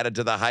almost added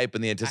to the hype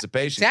and the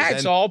anticipation.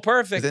 That's all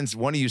perfect. Then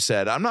one of you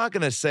said, I'm not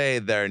going to say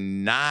they're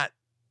not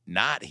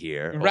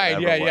here.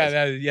 Right,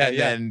 yeah. And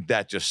then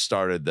that just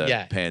started,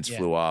 the pants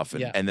flew off,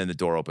 and, Yeah. and then the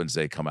door opens,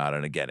 they come out,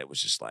 and again, it was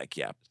just like,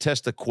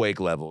 test the quake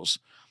levels.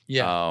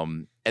 Yeah.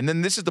 And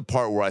then this is the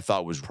part where I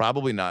thought was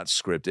probably not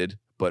scripted,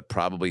 but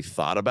probably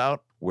thought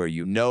about. where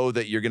you know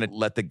that you're going to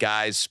let the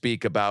guys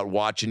speak about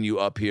watching you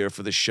up here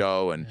for the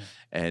show.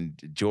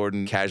 And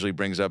Jordan casually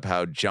brings up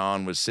how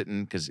John was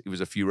sitting, because he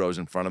was a few rows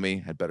in front of me,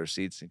 had better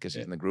seats because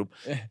he's in the group.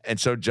 And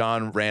so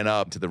John ran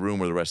up to the room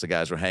where the rest of the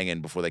guys were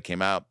hanging before they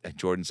came out. And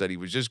Jordan said he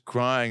was just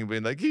crying,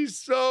 being like, he's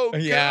so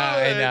good.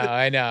 Yeah,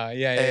 I know.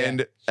 Yeah.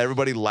 And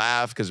everybody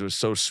laughed because it was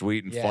so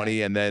sweet and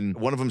funny. And then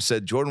one of them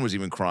said Jordan was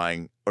even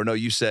crying. Or no,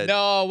 you said.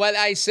 No, well,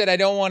 I said I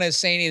don't want to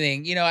say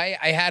anything. You know, I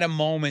had a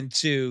moment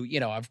too, you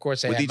know, of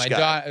course I with had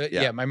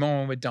my my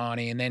moment with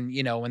Donnie. And then,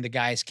 you know, when the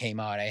guys came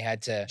out, I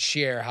had to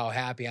share how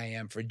happy I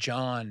am for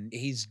John.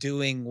 He's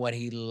doing what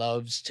he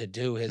loves to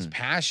do. His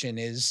passion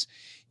is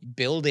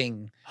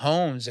building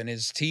homes, and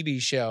his TV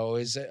show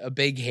is a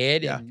big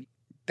hit. Yeah. And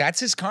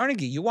that's his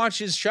Carnegie. You watch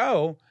his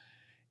show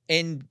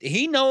and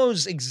he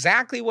knows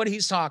exactly what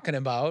he's talking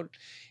about.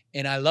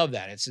 And I love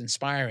that. It's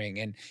inspiring.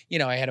 And, you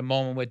know, I had a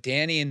moment with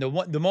Danny, and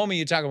the moment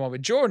you talk about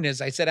with Jordan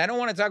is, I said, I don't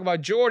want to talk about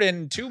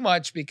Jordan too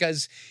much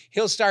because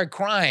he'll start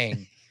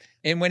crying.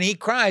 And when he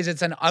cries,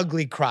 it's an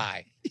ugly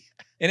cry.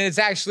 And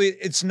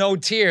it's no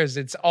tears.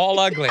 It's all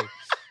ugly.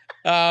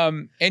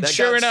 And that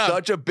sure enough,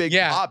 such a big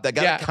pop. That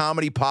got a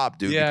comedy pop,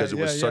 dude, because it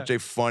was such a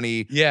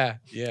funny. Yeah.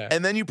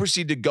 And then you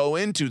proceed to go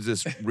into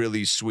this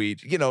really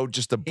sweet, you know,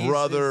 just a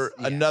brother,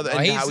 another, well,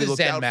 and he's how he a looked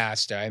Zen out.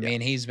 master. I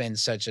mean, he's been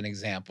such an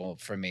example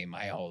for me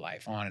my whole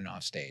life, on and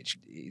off stage.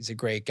 He's a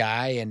great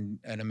guy and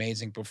an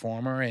amazing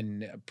performer,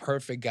 and a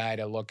perfect guy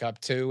to look up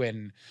to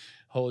and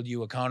hold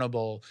you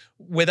accountable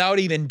without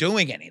even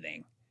doing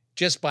anything,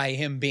 just by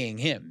him being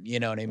him. You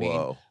know what I mean?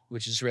 Whoa.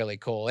 Which is really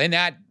cool. And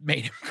that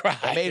made him cry.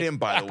 That made him,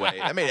 by the way.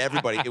 That made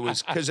everybody. It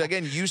was because,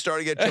 again, you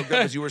started to get choked up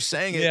as you were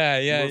saying it.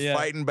 You were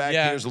fighting back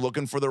here,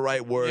 looking for the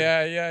right word.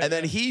 And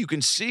then you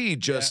can see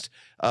just,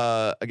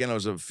 again, I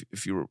was a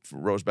few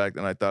rows back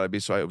than I thought I'd be.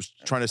 So I was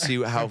trying to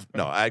see how,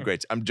 no, I had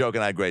great, I'm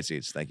joking, I had great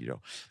seats. Thank you,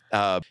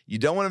 Joe. You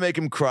don't want to make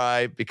him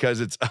cry because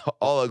it's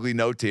all ugly,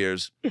 no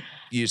tears.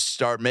 You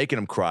start making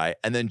him cry.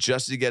 And then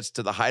just as he gets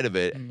to the height of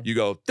it, you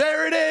go,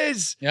 there it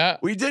is. Yeah.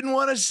 We didn't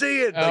want to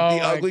see it. Like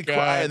the ugly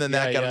cry. And then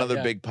that got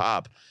another big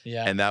pop.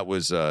 Yeah. And that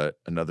was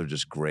another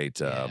just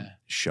great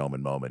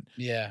showman moment.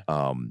 Yeah.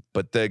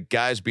 But the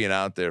guys being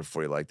out there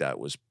for you like that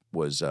was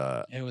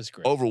it was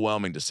great.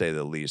 Overwhelming, to say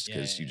the least,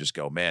 because you just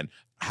go, man,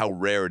 how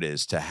rare it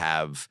is to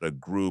have a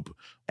group,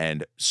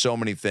 and so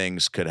many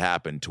things could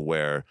happen to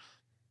where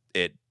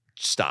it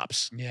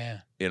stops. Yeah.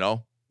 You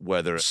know,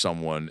 whether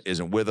someone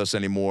isn't with us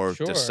anymore,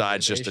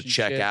 decides just to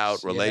check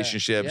out,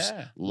 relationships,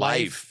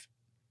 life.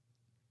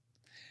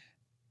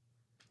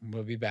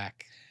 We'll be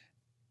back.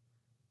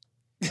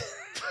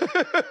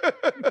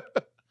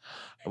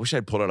 I wish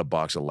I'd pulled out a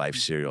box of Life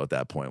cereal at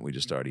that point. We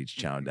just started each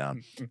chowing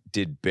down.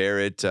 Did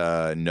Barrett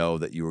know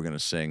that you were going to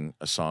sing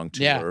a song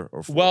to her?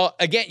 Or well,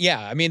 again,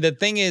 I mean, the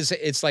thing is,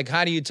 it's like,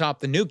 how do you top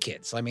the New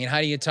Kids? I mean, how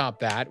do you top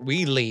that?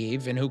 We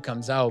leave, and who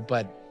comes out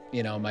but,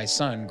 you know, my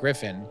son,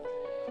 Griffin,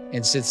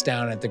 and sits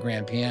down at the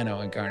grand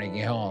piano in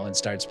Carnegie Hall and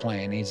starts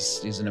playing.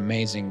 He's an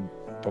amazing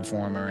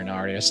performer and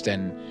artist,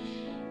 and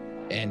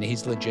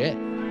he's legit.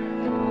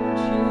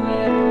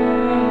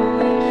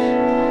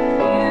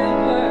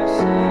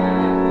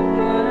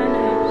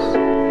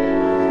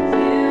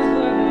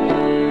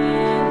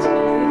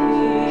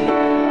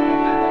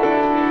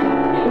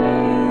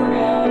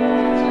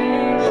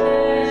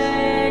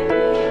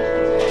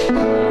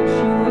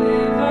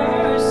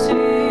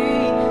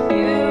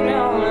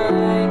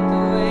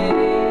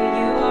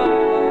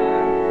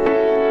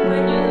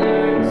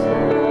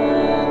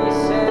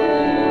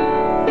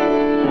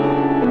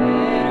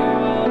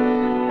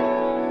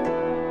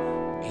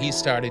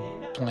 Started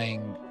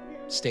playing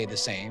Stay the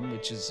Same,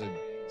 which is a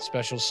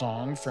special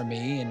song for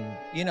me. And,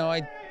 you know,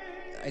 I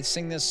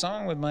sing this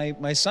song with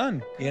my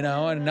son, you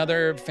know, and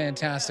another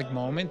fantastic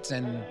moment.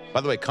 And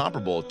by the way,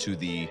 comparable to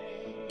the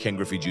Ken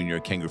Griffey Jr.,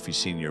 Ken Griffey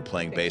Sr.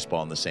 playing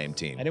baseball on the same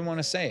team. I didn't want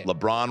to say it.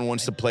 LeBron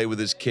wants to play with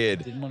his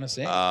kid. Didn't want to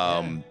say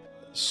it.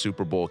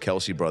 Super Bowl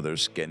Kelsey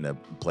brothers getting to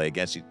play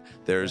against you.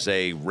 There's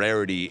a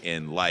rarity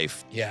in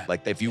life. Yeah.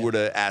 Like if you were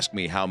to ask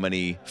me how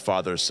many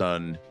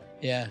father-son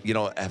you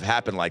know, have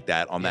happened like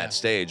that on that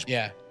stage.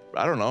 Yeah.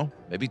 I don't know,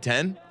 maybe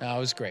 10. That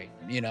was great,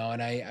 you know,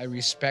 and I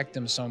respect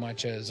him so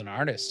much as an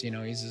artist. You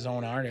know, he's his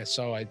own artist.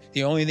 So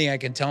the only thing I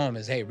can tell him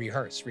is, hey,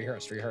 rehearse.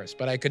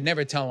 But I could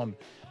never tell him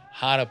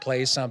how to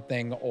play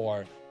something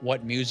or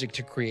what music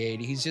to create.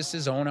 He's just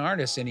his own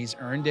artist, and he's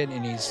earned it,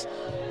 and he's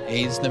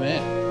the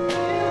man.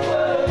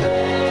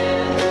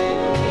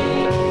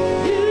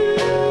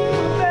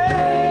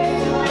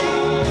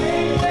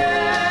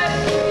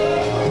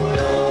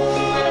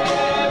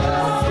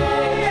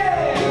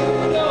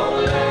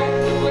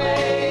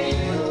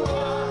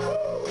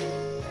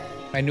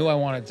 I knew I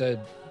wanted to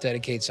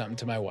dedicate something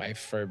to my wife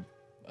for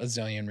a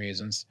zillion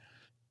reasons.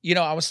 You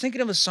know, I was thinking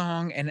of a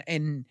song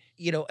and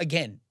you know,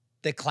 again,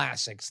 the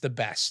classics, the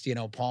best, you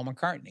know, Paul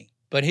McCartney.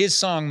 But his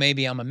song,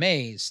 Maybe I'm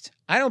Amazed,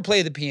 I don't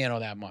play the piano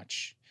that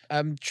much.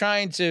 I'm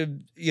trying to,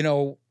 you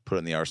know, put it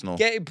in the arsenal.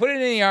 Put it in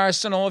the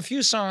arsenal. A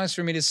few songs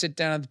for me to sit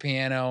down at the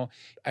piano.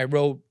 I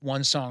wrote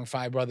one song,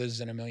 Five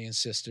Brothers and a Million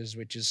Sisters,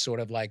 which is sort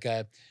of like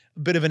a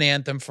bit of an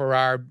anthem for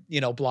our,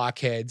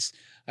 blockheads.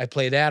 I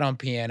play that on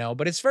piano,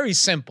 but it's very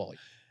simple.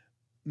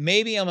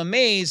 Maybe I'm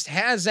Amazed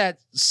has that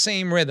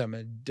same rhythm.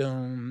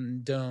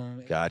 Dum,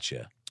 dum.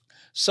 Gotcha.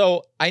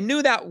 So I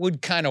knew that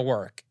would kind of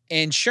work.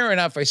 And sure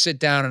enough, I sit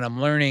down and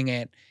I'm learning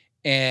it.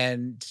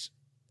 And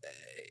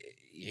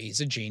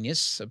he's a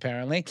genius,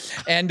 apparently.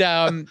 And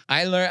I'm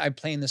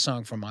playing the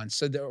song for months.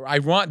 So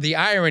the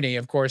irony,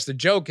 of course, the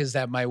joke is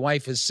that my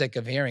wife is sick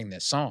of hearing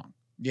this song,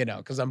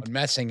 because I'm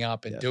messing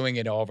up and doing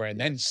it over and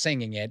then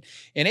singing it.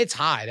 And it's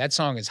high. That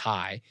song is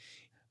high.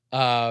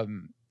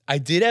 I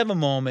did have a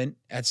moment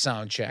at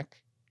soundcheck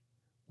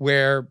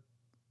where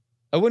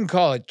I wouldn't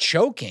call it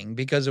choking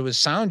because it was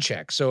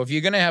soundcheck. So if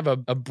you're going to have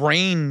a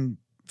brain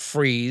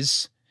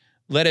freeze,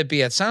 let it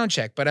be at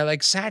soundcheck. But I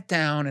sat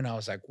down and I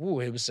was like,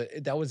 "Ooh,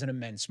 that was an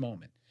immense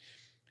moment."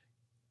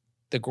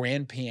 The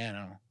grand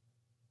piano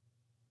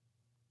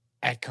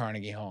at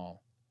Carnegie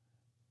Hall.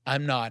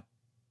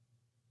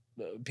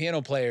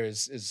 Piano player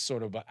is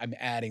sort of, I'm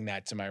adding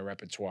that to my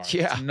repertoire.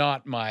 Yeah. It's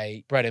not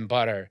my bread and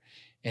butter.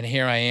 And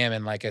here I am.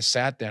 And I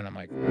sat there and I'm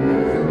like, and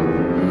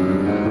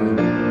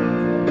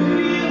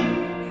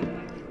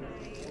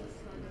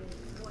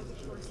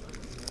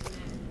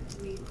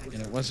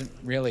it wasn't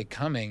really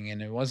coming.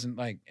 And it wasn't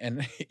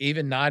and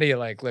even Nadia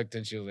looked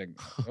and she was like,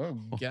 "Oh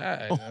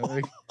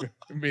God."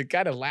 We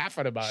kind of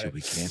laughing about it. Should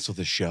we cancel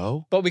the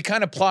show? But we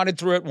kind of plotted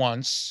through it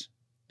once.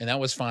 And that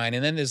was fine.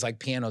 And then there's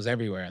pianos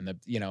everywhere. And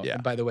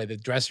and by the way, the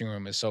dressing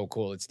room is so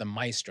cool. It's the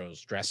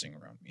maestro's dressing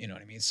room. You know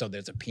what I mean? So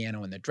there's a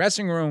piano in the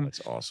dressing room.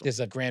 That's awesome.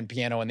 There's a grand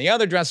piano in the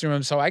other dressing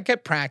room. So I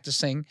kept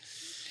practicing.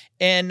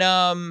 And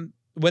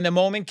when the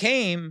moment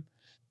came,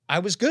 I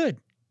was good.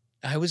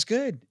 And, I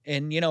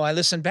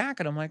listened back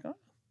and I'm like, oh,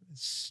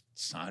 it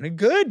sounded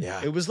good.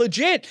 Yeah. It was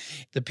legit.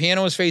 The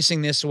piano was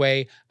facing this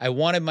way. I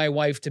wanted my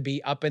wife to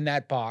be up in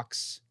that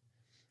box.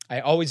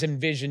 I always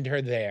envisioned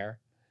her there.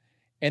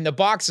 And the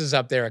boxes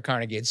up there at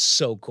Carnegie, it's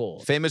so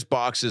cool. Famous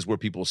boxes where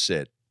people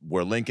sit,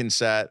 where Lincoln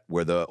sat,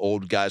 where the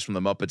old guys from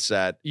the Muppets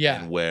sat,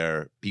 and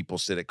where people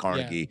sit at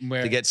Carnegie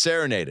to get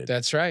serenaded.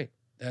 That's right.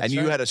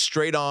 You had a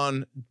straight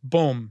on.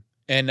 Boom.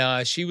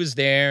 And she was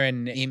there,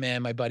 and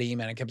E-Man, my buddy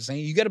E-Man, I kept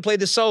saying, "You got to play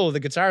the solo, the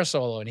guitar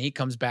solo." And he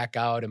comes back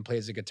out and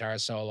plays the guitar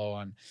solo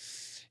on.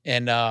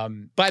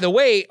 And by the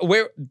way,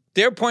 where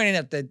they're pointing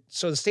at the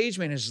stage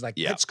manager's like,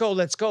 "Let's go,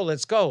 let's go,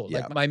 let's go."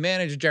 Yeah. My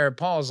manager, Jared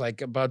Paul's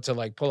about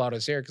to pull out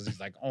his hair because he's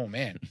like, "Oh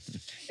man."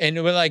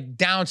 And we're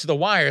down to the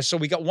wire. So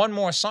we got one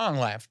more song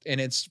left,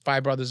 and it's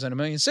Five Brothers and a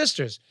Million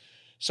Sisters.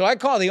 So I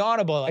call the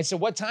audible. I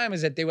said, "What time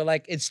is it?" They were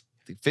like, "It's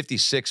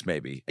 56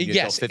 maybe."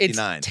 Yes,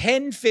 59. It's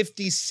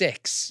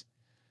 10:56.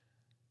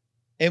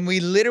 And we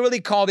literally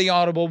call the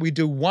audible. We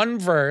do one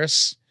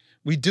verse.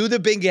 We do the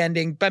big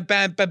ending. Bam,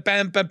 bam, bam,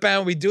 bam, bam,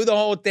 bam. We do the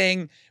whole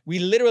thing. We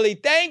literally,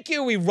 thank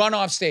you. We run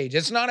off stage.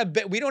 It's not a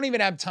bit. We don't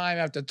even have time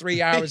after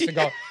 3 hours to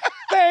go,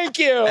 thank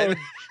you.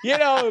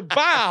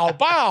 Bow,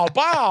 bow,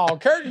 bow.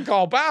 Curtain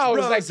call, bow. It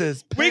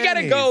was we got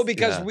to go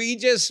because we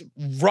just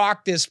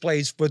rocked this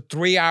place for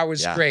 3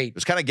 hours straight. It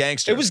was kind of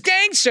gangster. It was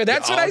gangster.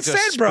 That's what I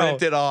said, bro.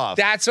 Sprinted off.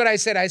 That's what I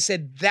said. I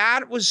said,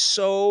 that was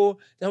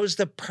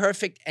the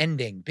perfect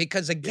ending.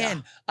 Because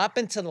again, up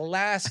until the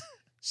last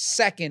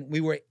second,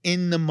 we were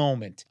in the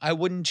moment. I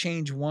wouldn't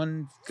change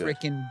one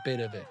freaking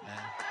bit of it, man.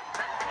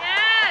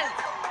 Yes!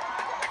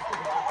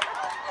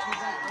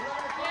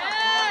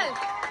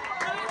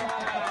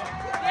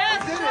 Yes! Yes,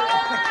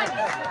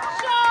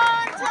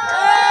 Sean!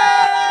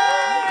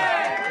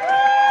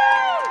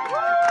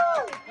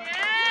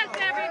 Yes,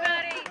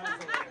 everybody!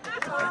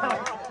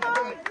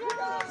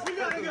 We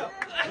gotta go!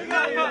 We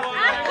gotta go!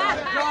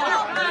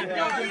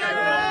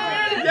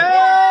 Yeah!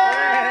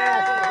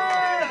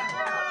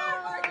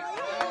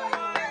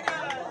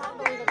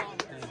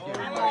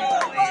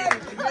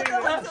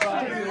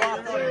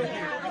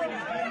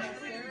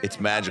 It's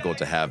magical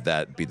to have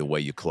that be the way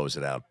you close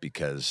it out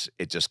because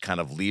it just kind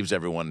of leaves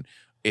everyone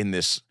in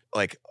this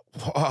what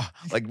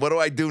do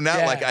I do now?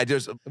 Yeah.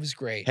 It was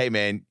great. Hey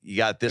man, you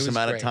got this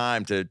amount of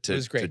time to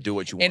do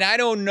what you want. And I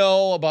don't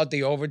know about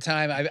the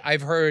overtime.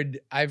 I've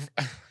heard I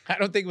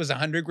don't think it was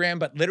 100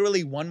 grand, but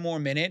literally one more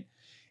minute,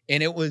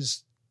 and it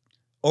was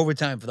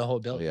overtime for the whole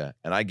building. Yeah,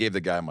 and I gave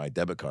the guy my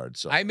debit card.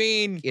 So I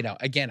mean,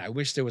 again, I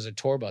wish there was a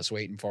tour bus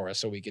waiting for us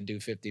so we could do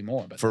 50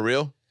 more. But for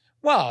real?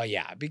 Well,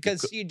 yeah,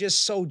 because you're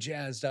just so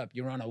jazzed up.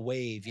 You're on a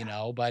wave,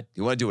 but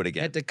you want to do it again.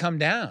 You had to come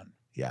down.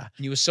 Yeah.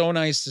 And you were so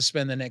nice to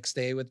spend the next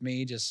day with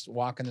me, just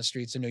walking the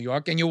streets of New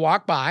York. And you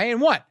walk by, and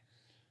what?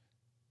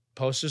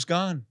 Poster's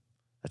gone.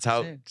 That's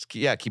how,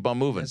 keep on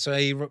moving. So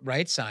you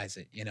right-size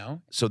it,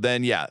 So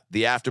then,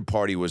 the after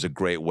party was a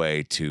great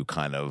way to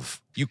kind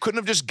of, you couldn't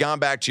have just gone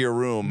back to your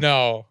room.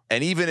 No.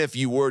 And even if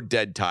you were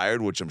dead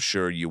tired, which I'm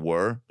sure you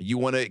were, you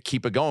want to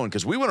keep it going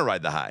because we want to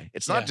ride the high.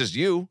 It's not just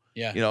you.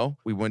 Yeah.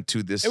 We went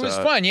to this. It was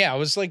fun. Yeah. It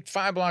was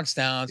 5 blocks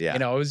down. Yeah.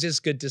 It was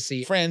just good to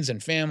see friends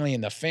and family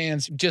and the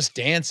fans just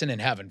dancing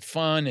and having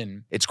fun.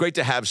 And it's great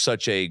to have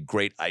such a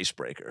great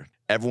icebreaker.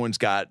 Everyone's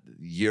got,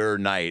 your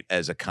night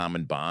as a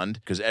common bond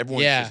because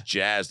everyone's just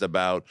jazzed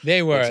about.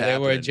 They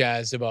were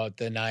jazzed about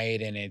the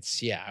night, and it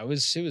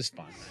was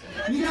fun.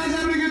 You guys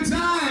having a good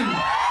time?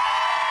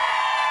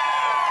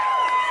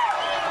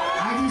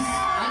 I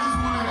just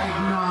want to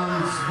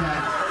acknowledge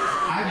that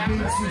I've been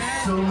to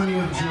so many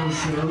of Joe's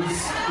shows.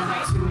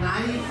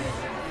 Tonight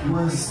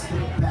was the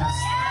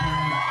best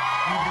thing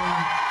I've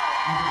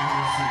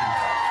ever seen.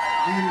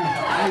 And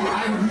I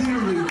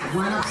literally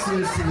went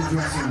upstairs to the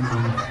dressing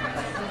room,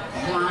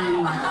 crying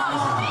my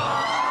eyes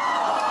out.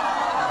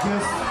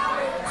 Just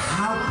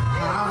how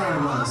proud I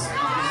was of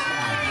this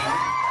guy.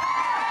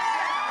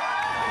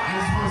 I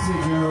just want to say,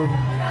 Joe,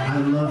 I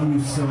love you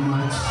so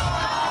much.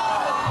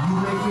 You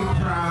make me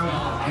proud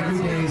every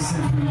day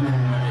since we met,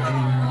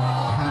 and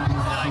happy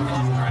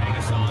 50th.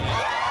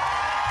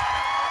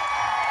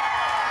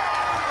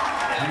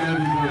 I love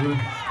you,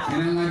 baby. And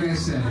then, like I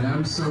said,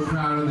 I'm so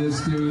proud of this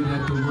dude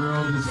that the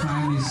world is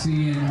finally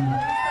seeing.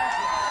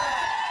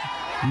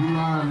 You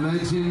are a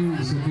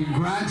legend, so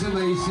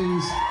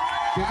congratulations.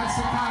 That's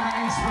the kind of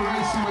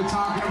inspiration we're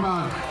talking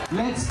about.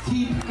 Let's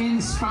keep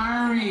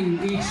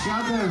inspiring each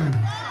other.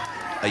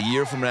 A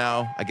year from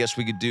now, I guess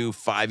we could do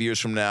 5 years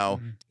from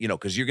now,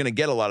 because you're going to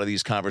get a lot of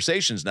these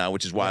conversations now,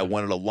 which is why I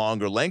wanted a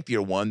longer,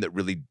 lengthier one that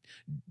really,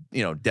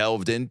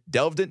 delved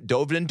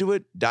into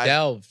it.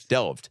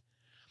 Delved.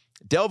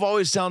 Delve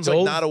always sounds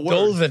like not a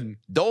word.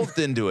 Delved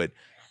into it.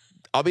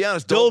 I'll be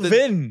honest.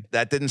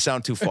 That didn't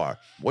sound too far.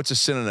 What's a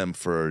synonym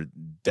for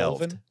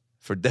delved?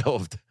 For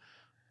delved.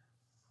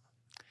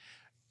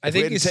 I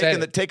think you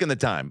said taken the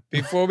time.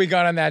 Before we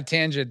got on that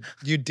tangent,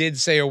 you did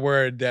say a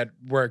word that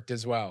worked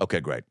as well. Okay,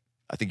 great.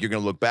 I think you're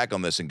going to look back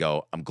on this and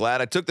go, I'm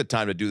glad I took the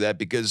time to do that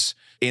because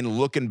in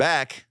looking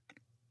back,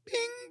 bing,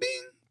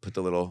 bing, put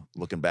the little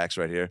looking backs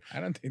right here.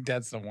 I don't think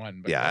that's the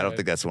one. But I don't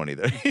think that's the one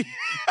either.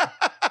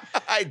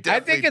 I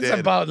think it's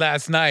about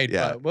last night,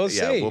 but we'll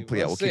see. We'll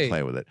keep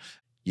playing with it.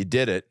 You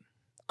did it.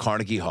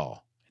 Carnegie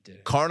Hall. I did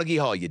it. Carnegie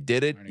Hall. You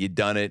did it. You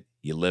done it.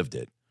 You lived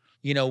it.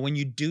 When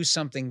you do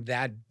something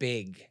that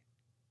big,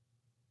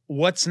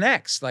 what's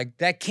next? Like,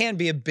 that can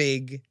be a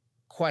big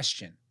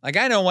question. Like,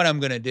 I know what I'm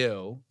going to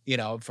do,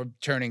 for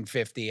turning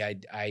 50,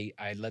 I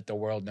let the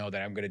world know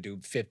that I'm going to do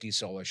 50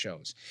 solo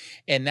shows.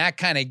 And that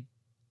kind of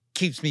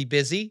keeps me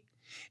busy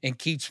and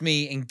keeps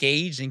me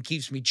engaged and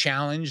keeps me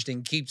challenged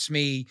and keeps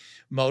me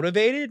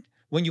motivated.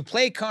 When you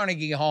play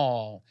Carnegie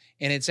Hall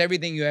and it's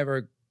everything you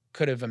ever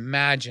could have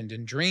imagined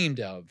and dreamed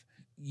of,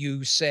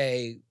 you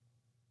say,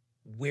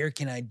 where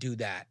can I do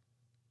that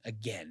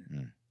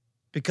again?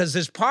 Because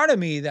there's part of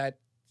me that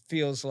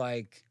feels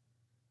like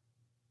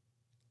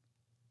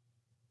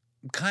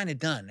I'm kind of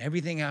done.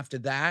 Everything after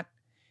that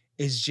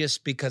is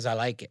just because I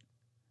like it.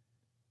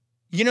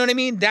 You know what I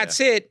mean? That's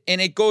it. And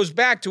it goes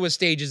back to a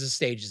stage is a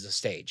stage is a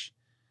stage.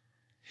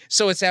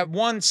 So it's at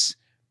once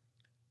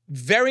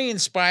very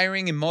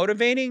inspiring and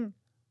motivating,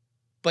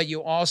 but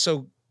you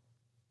also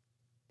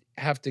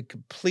have to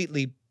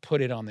completely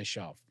put it on the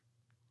shelf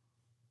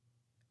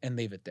and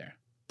leave it there.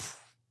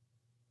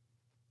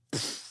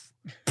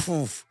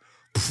 Poof.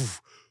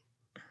 Poof.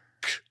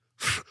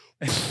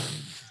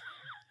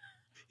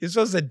 You're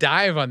supposed to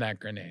dive on that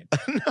grenade.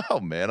 No,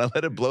 man. I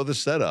let it blow the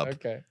setup.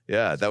 Okay.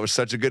 Yeah, that was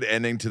such a good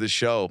ending to the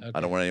show. Okay.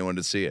 I don't want anyone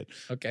to see it.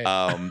 Okay.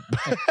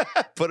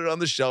 Put it on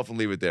the shelf and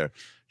leave it there.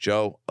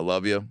 Joe, I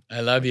love you. I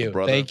love you.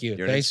 Brother, thank you.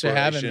 Thanks for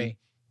having me.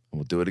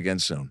 We'll do it again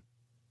soon.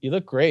 You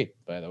look great,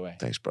 by the way.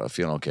 Thanks, bro.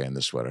 Feeling okay in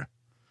this sweater.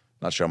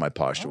 Not sure how my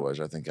posture was.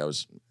 I think I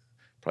was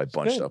probably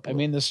bunched up. I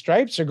mean, the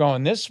stripes are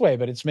going this way,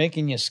 but it's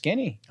making you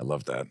skinny. I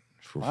love that.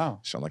 Wow.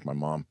 Sound like my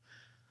mom.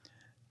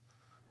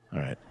 All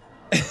right.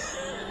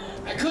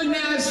 I couldn't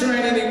ask for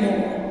anything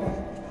more.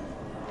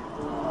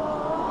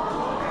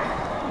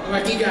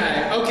 Lucky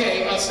guy.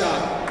 Okay, I'll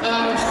stop.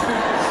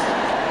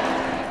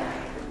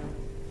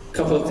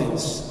 Couple of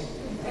things.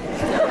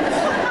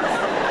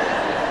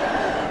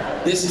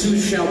 This too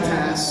shall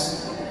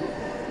pass.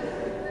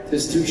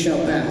 This too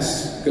shall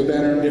pass. Good,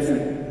 bad, or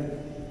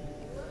indifferent.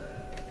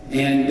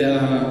 And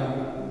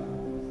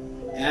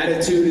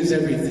attitude is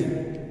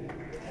everything.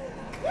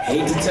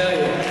 Hate to tell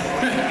you.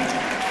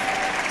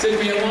 Took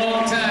me a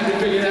long time to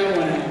figure that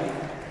one out.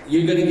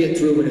 You're gonna get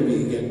through whatever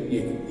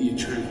you're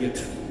trying to get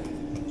through.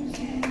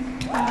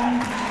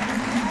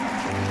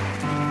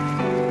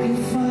 You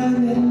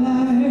find that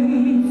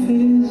life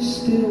is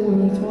still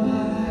worthwhile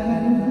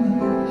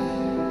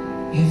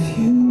if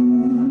you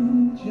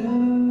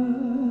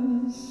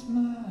just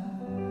smile.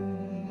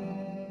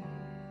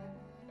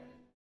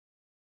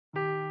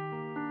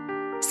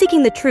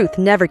 Seeking the truth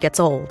never gets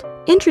old.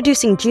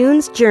 Introducing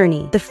June's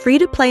Journey, the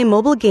free-to-play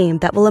mobile game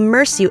that will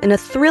immerse you in a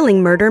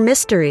thrilling murder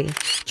mystery.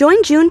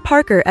 Join June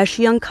Parker as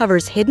she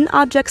uncovers hidden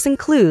objects and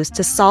clues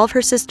to solve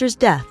her sister's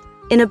death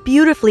in a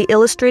beautifully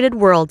illustrated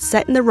world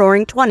set in the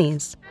Roaring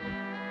 '20s.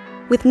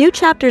 With new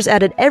chapters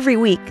added every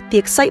week, the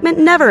excitement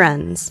never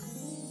ends.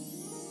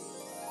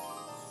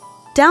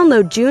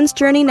 Download June's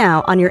Journey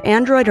now on your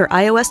Android or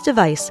iOS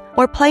device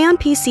or play on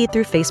PC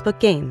through Facebook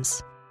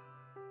Games.